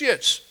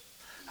 associates,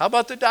 how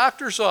about the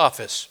doctor's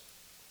office?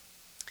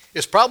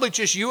 It's probably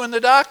just you and the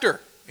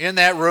doctor in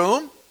that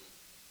room.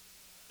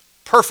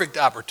 Perfect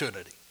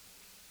opportunity.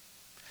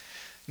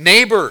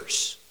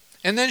 Neighbors.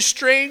 And then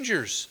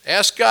strangers.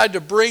 Ask God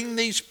to bring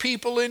these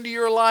people into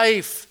your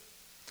life.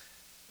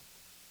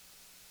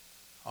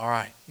 All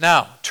right.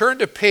 Now, turn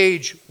to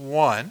page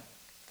 1.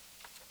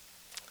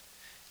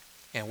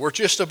 And we're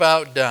just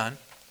about done.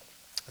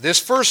 This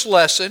first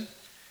lesson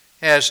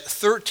has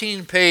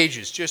 13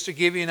 pages, just to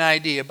give you an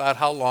idea about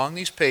how long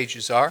these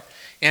pages are.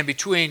 And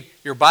between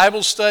your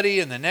Bible study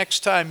and the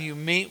next time you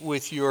meet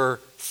with your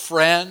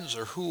friends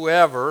or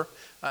whoever,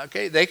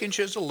 okay, they can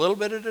just a little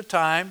bit at a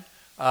time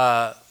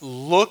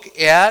look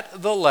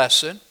at the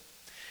lesson.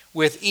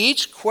 With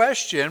each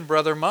question,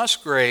 Brother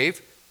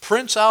Musgrave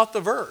prints out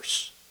the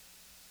verse.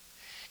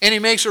 And he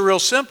makes it real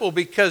simple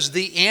because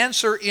the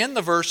answer in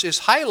the verse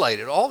is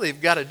highlighted. All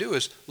they've got to do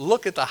is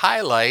look at the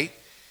highlight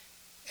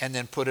and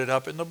then put it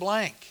up in the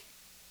blank.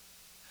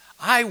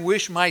 I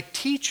wish my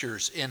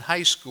teachers in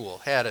high school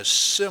had a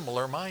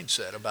similar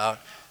mindset about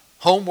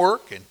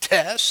homework and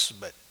tests,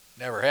 but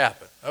never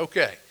happened.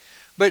 Okay.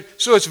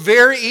 But so it's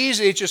very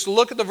easy. Just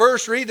look at the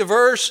verse, read the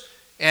verse,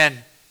 and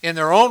in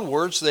their own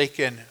words, they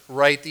can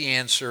write the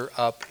answer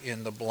up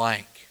in the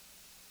blank.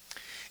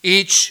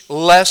 Each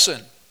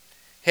lesson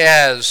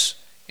has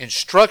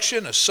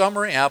instruction, a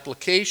summary,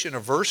 application, a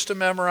verse to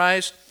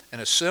memorize,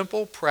 and a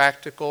simple,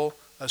 practical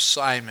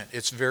assignment.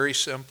 It's very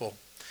simple.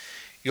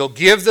 You'll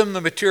give them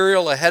the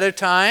material ahead of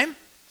time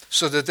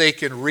so that they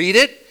can read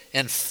it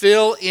and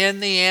fill in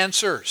the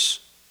answers.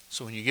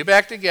 So when you get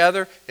back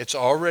together, it's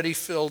already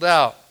filled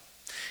out.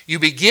 You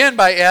begin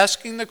by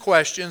asking the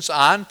questions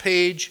on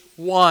page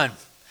 1.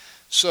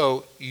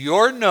 So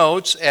your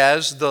notes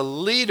as the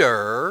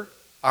leader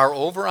are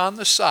over on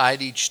the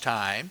side each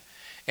time,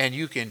 and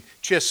you can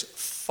just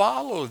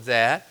follow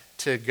that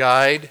to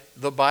guide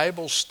the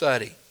Bible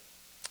study.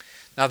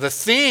 Now the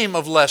theme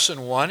of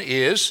lesson 1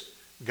 is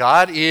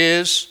God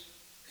is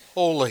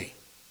holy.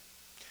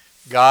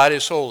 God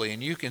is holy,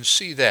 and you can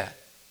see that.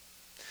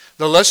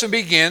 The lesson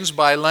begins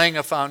by laying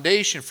a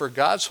foundation for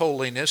God's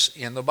holiness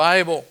in the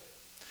Bible.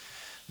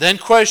 Then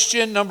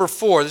question number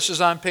 4, this is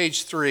on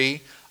page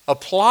 3,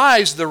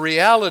 applies the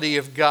reality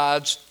of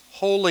God's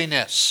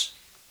holiness.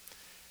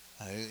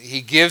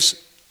 He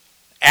gives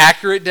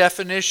accurate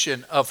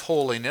definition of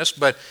holiness,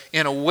 but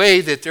in a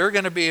way that they're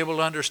going to be able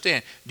to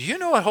understand. Do you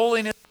know what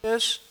holiness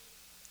is?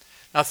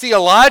 Now,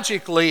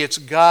 theologically, it's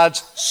God's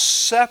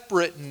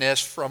separateness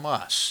from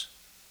us.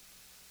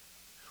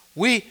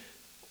 We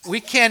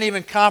can't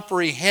even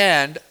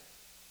comprehend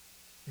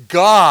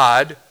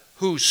God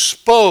who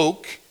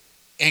spoke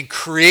and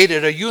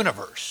created a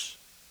universe.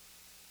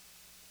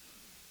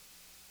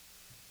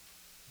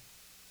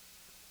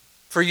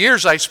 For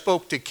years, I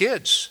spoke to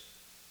kids.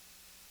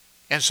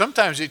 And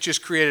sometimes it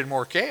just created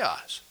more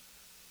chaos.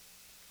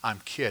 I'm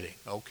kidding.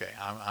 Okay,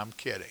 I'm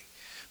kidding.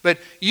 But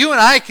you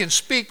and I can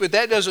speak, but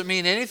that doesn't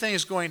mean anything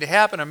is going to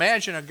happen.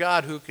 Imagine a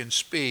God who can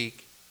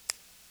speak.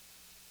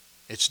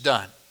 It's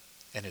done,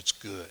 and it's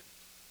good.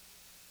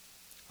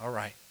 All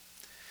right.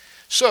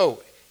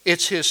 So,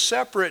 it's his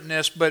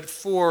separateness, but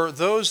for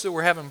those that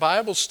we're having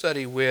Bible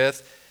study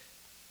with,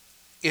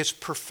 it's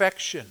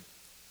perfection.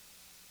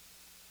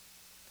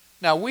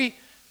 Now, we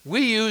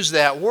use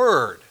that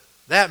word.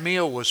 That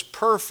meal was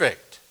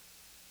perfect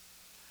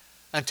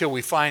until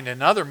we find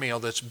another meal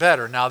that's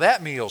better. Now,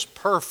 that meal's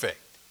perfect.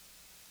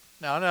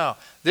 No.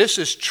 This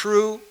is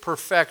true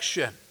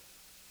perfection.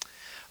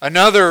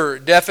 Another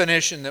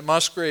definition that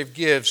Musgrave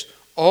gives,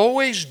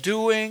 always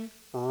doing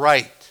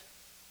right.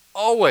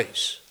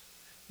 Always.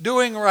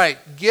 Doing right,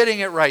 getting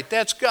it right.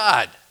 That's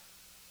God.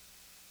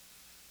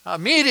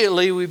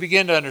 Immediately we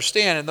begin to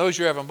understand, and those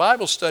you're having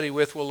Bible study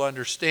with will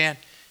understand,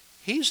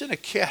 he's in a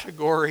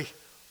category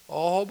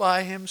all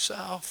by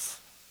himself.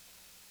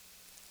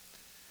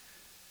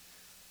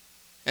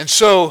 And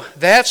so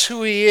that's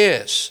who he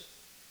is.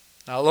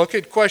 Now look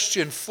at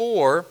question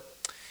 4.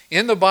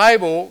 In the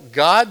Bible,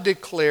 God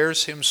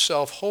declares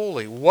himself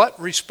holy. What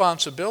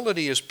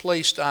responsibility is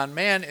placed on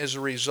man as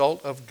a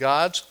result of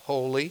God's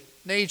holy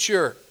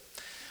nature?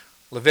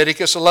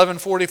 Leviticus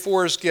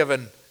 11:44 is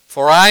given,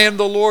 "For I am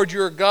the Lord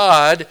your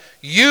God,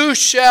 you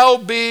shall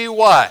be"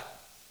 what?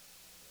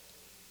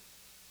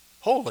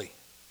 Holy.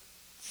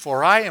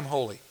 For I am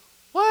holy.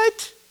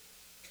 What?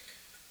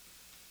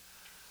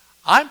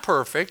 I'm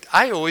perfect.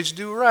 I always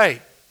do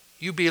right.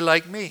 You be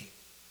like me.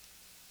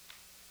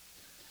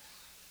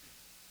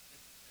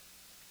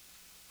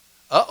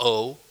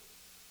 Uh-oh.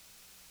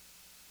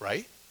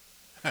 Right?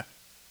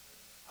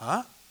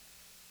 Huh?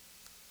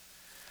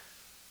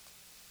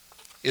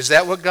 Is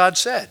that what God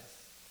said?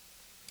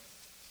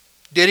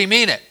 Did he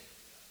mean it?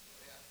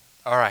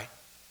 All right.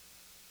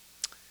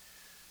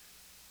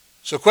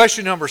 So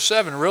question number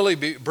 7 really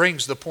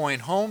brings the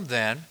point home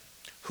then.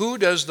 Who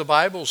does the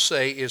Bible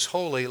say is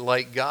holy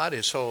like God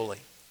is holy?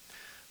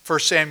 1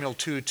 Samuel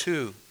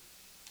 2:2.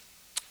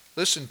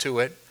 Listen to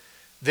it.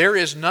 "There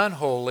is none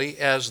holy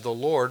as the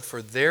Lord,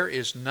 for there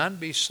is none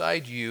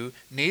beside you,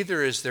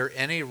 neither is there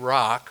any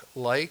rock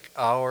like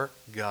our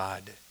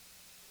God."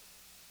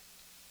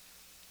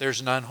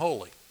 There's none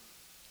holy.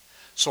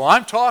 So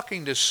I'm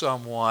talking to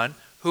someone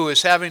who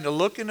is having to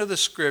look into the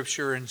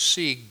Scripture and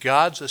see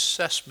God's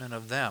assessment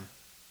of them.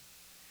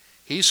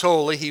 He's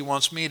holy, he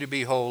wants me to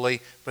be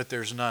holy, but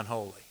there's none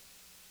holy.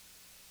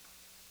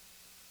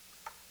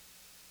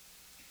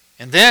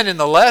 And then in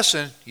the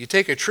lesson, you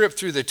take a trip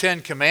through the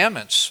 10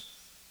 Commandments.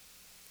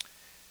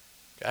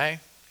 Okay?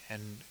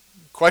 And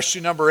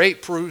question number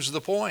 8 proves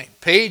the point.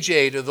 Page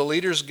 8 of the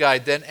Leader's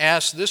Guide then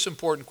asks this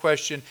important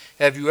question: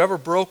 have you ever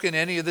broken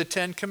any of the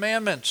 10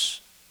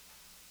 Commandments?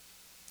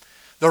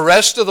 The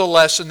rest of the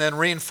lesson then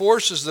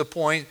reinforces the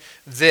point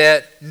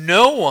that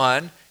no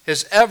one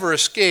has ever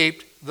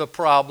escaped the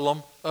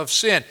problem of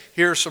sin.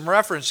 Here are some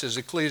references.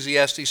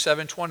 Ecclesiastes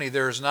 7:20,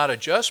 "There is not a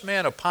just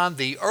man upon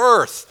the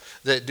earth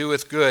that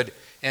doeth good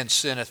and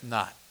sinneth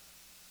not."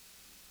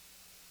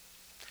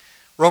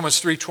 Romans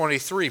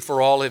 3:23,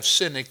 "For all have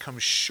sinned and come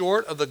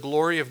short of the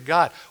glory of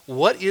God."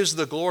 What is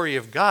the glory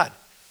of God?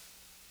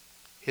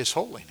 His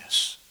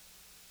holiness,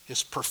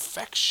 his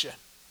perfection.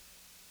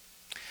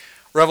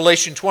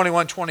 Revelation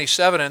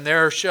 21:27, "And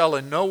there shall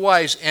in no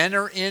wise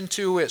enter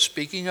into it,"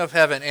 speaking of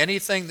heaven,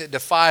 "anything that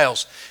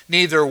defiles,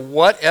 neither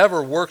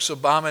whatever works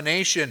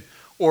abomination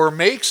or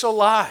makes a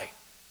lie."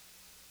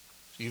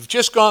 You've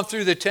just gone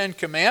through the 10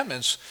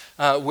 Commandments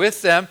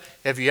with them.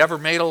 Have you ever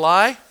made a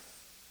lie?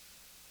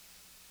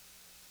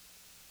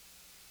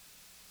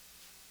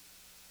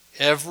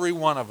 Every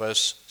one of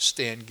us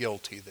stand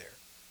guilty there.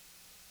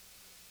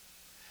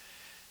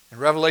 And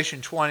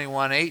Revelation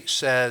 21:8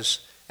 says,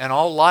 "And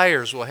all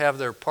liars will have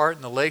their part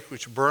in the lake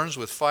which burns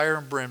with fire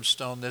and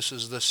brimstone. This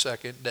is the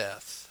second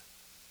death."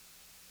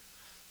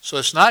 So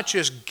it's not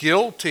just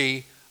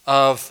guilty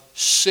of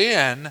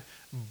sin,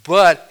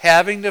 but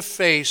having to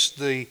face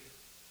the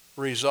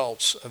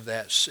results of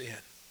that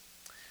sin.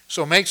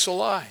 So it makes a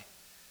lie.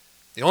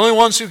 The only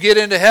ones who get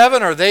into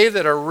heaven are they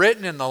that are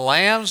written in the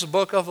Lamb's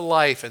book of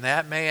life, and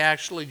that may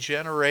actually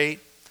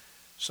generate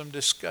some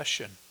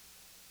discussion.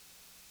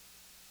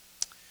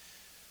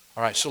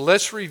 All right, so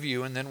let's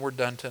review and then we're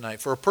done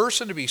tonight. For a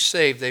person to be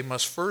saved, they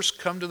must first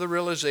come to the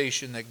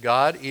realization that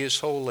God is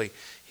holy.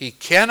 He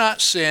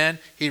cannot sin.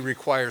 He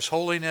requires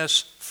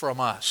holiness from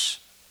us.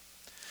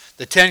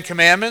 The 10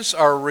 Commandments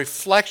are a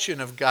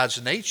reflection of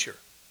God's nature.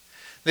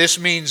 This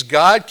means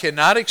God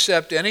cannot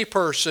accept any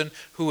person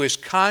who is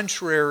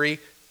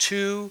contrary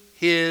to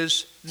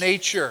his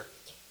nature.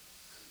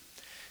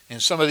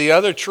 In some of the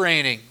other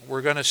training,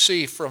 we're going to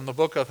see from the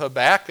book of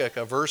Habakkuk,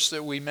 a verse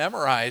that we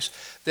memorize,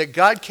 that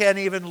God can't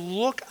even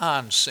look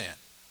on sin.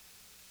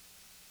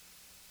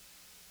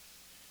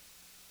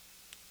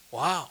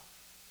 Wow.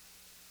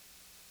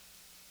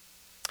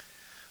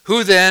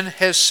 Who then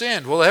has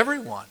sinned? Well,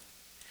 everyone.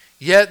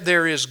 Yet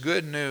there is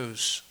good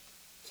news.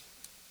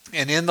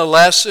 And in the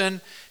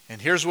lesson,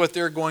 and here's what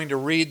they're going to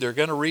read. They're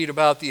going to read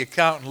about the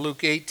account in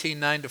Luke 18,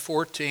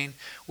 9-14,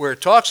 where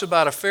it talks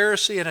about a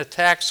Pharisee and a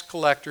tax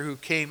collector who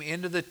came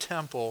into the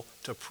temple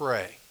to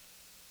pray.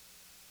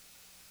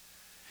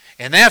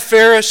 And that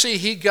Pharisee,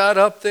 he got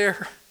up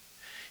there.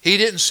 He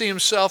didn't see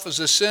himself as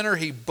a sinner.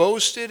 He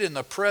boasted in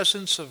the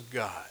presence of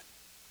God.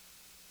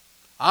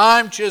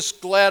 I'm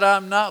just glad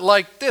I'm not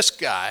like this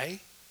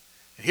guy.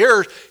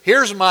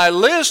 Here's my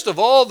list of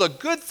all the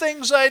good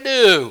things I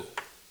do.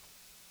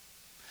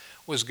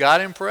 Was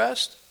God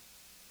impressed?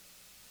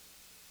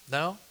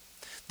 No.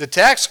 The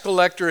tax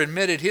collector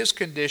admitted his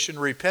condition,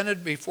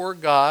 repented before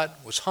God,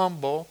 was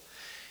humble,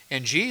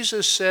 and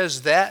Jesus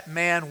says that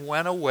man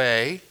went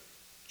away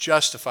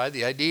justified.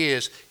 The idea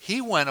is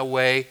he went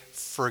away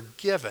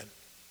forgiven,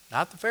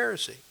 not the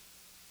Pharisee,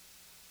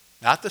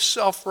 not the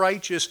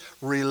self-righteous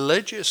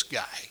religious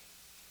guy.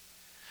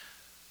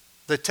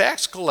 The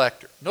tax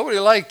collector, nobody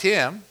liked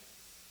him,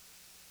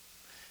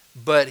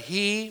 but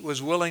he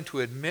was willing to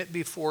admit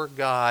before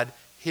God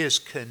his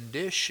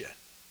condition,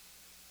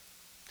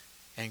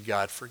 and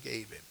God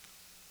forgave him.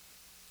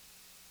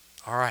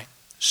 All right,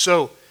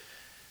 so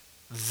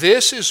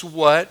this is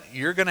what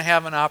you're going to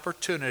have an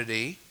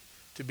opportunity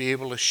to be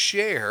able to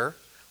share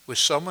with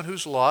someone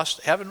who's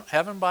lost,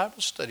 having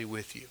Bible study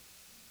with you.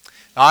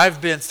 Now,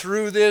 I've been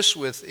through this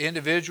with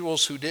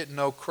individuals who didn't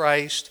know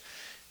Christ.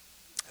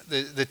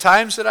 The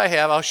times that I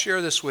have, I'll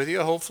share this with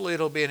you. Hopefully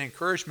it'll be an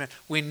encouragement.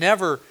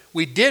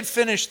 We did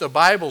finish the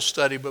Bible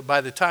study, but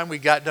by the time we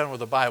got done with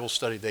the Bible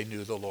study, they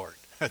knew the Lord.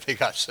 They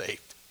got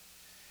saved.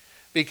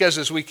 Because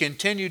as we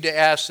continued to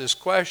ask this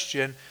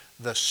question,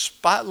 the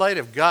spotlight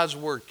of God's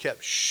Word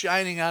kept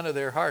shining onto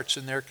their hearts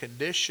and their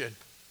condition.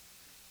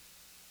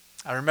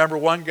 I remember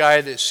one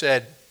guy that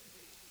said,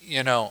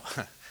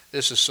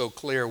 this is so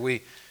clear,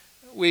 we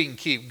can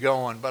keep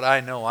going, but I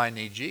know I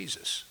need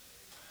Jesus.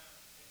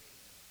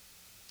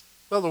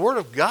 Well, the Word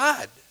of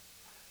God,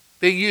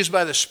 being used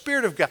by the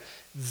Spirit of God,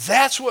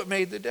 that's what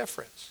made the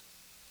difference.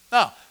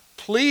 Now,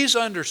 please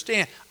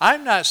understand,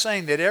 I'm not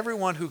saying that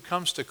everyone who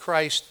comes to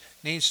Christ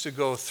needs to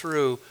go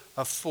through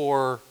a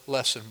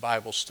 4-lesson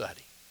Bible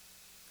study.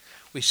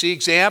 We see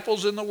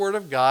examples in the Word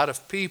of God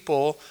of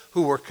people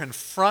who were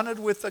confronted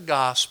with the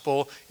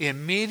gospel,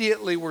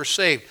 immediately were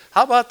saved.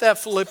 How about that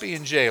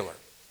Philippian jailer?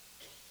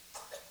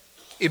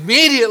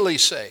 Immediately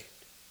saved.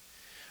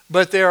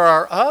 But there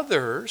are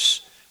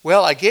others,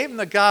 well, I gave them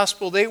the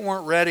gospel, they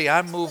weren't ready,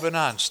 I'm moving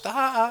on.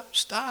 Stop.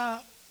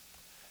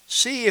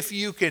 See if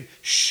you can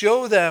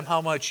show them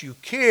how much you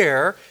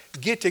care,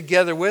 get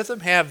together with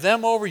them, have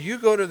them over, you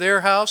go to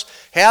their house,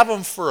 have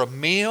them for a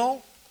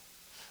meal,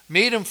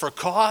 meet them for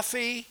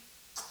coffee.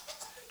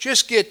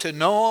 Just get to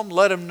know them,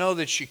 let them know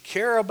that you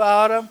care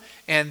about them,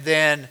 and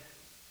then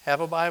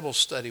have a Bible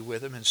study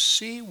with them and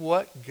see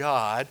what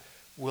God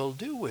will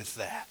do with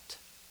that.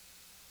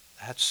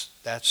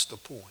 That's the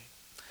point.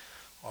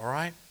 All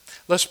right?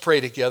 Let's pray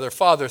together.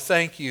 Father,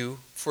 thank you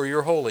for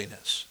your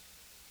holiness.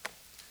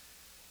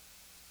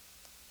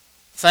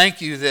 Thank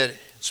you that in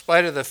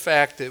spite of the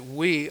fact that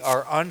we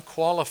are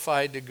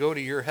unqualified to go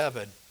to your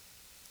heaven,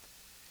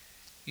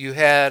 you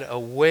had a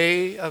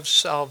way of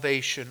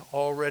salvation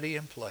already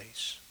in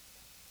place,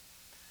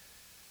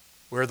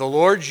 where the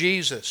Lord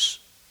Jesus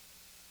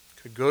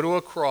could go to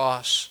a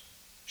cross,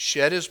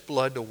 shed his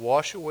blood to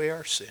wash away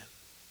our sin,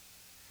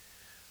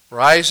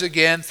 rise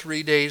again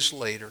 3 days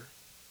later.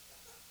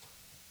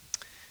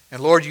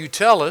 And Lord, you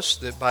tell us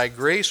that by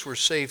grace we're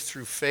saved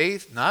through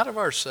faith, not of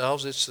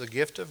ourselves, it's the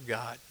gift of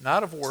God,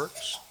 not of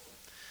works.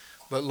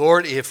 But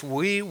Lord, if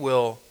we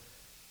will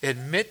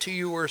admit to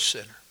you we're a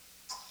sinner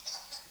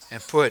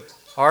and put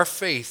our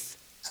faith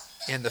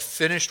in the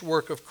finished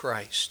work of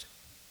Christ,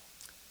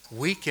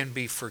 we can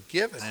be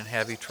forgiven and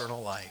have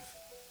eternal life.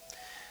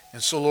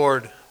 And so,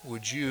 Lord,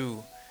 would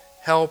you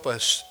help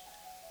us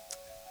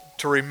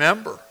to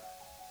remember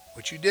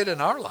what you did in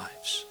our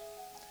lives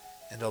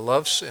and to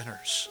love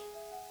sinners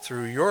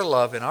through your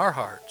love in our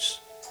hearts,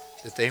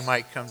 that they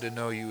might come to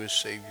know you as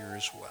Savior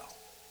as well.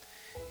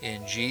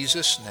 In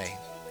Jesus' name,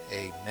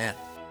 amen.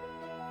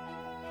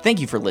 Thank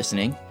you for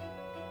listening.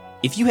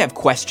 If you have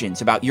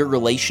questions about your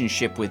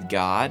relationship with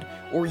God,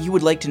 or you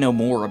would like to know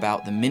more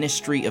about the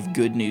ministry of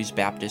Good News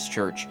Baptist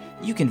Church,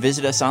 you can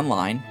visit us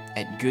online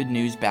at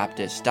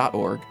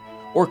goodnewsbaptist.org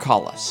or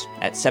call us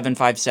at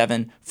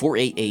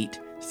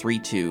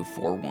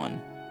 757-488-3241.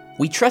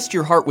 We trust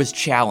your heart was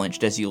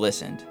challenged as you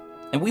listened,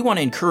 and we want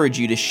to encourage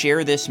you to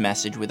share this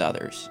message with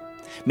others.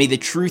 May the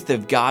truth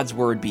of God's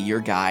Word be your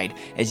guide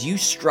as you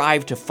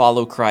strive to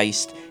follow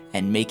Christ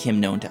and make Him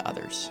known to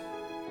others.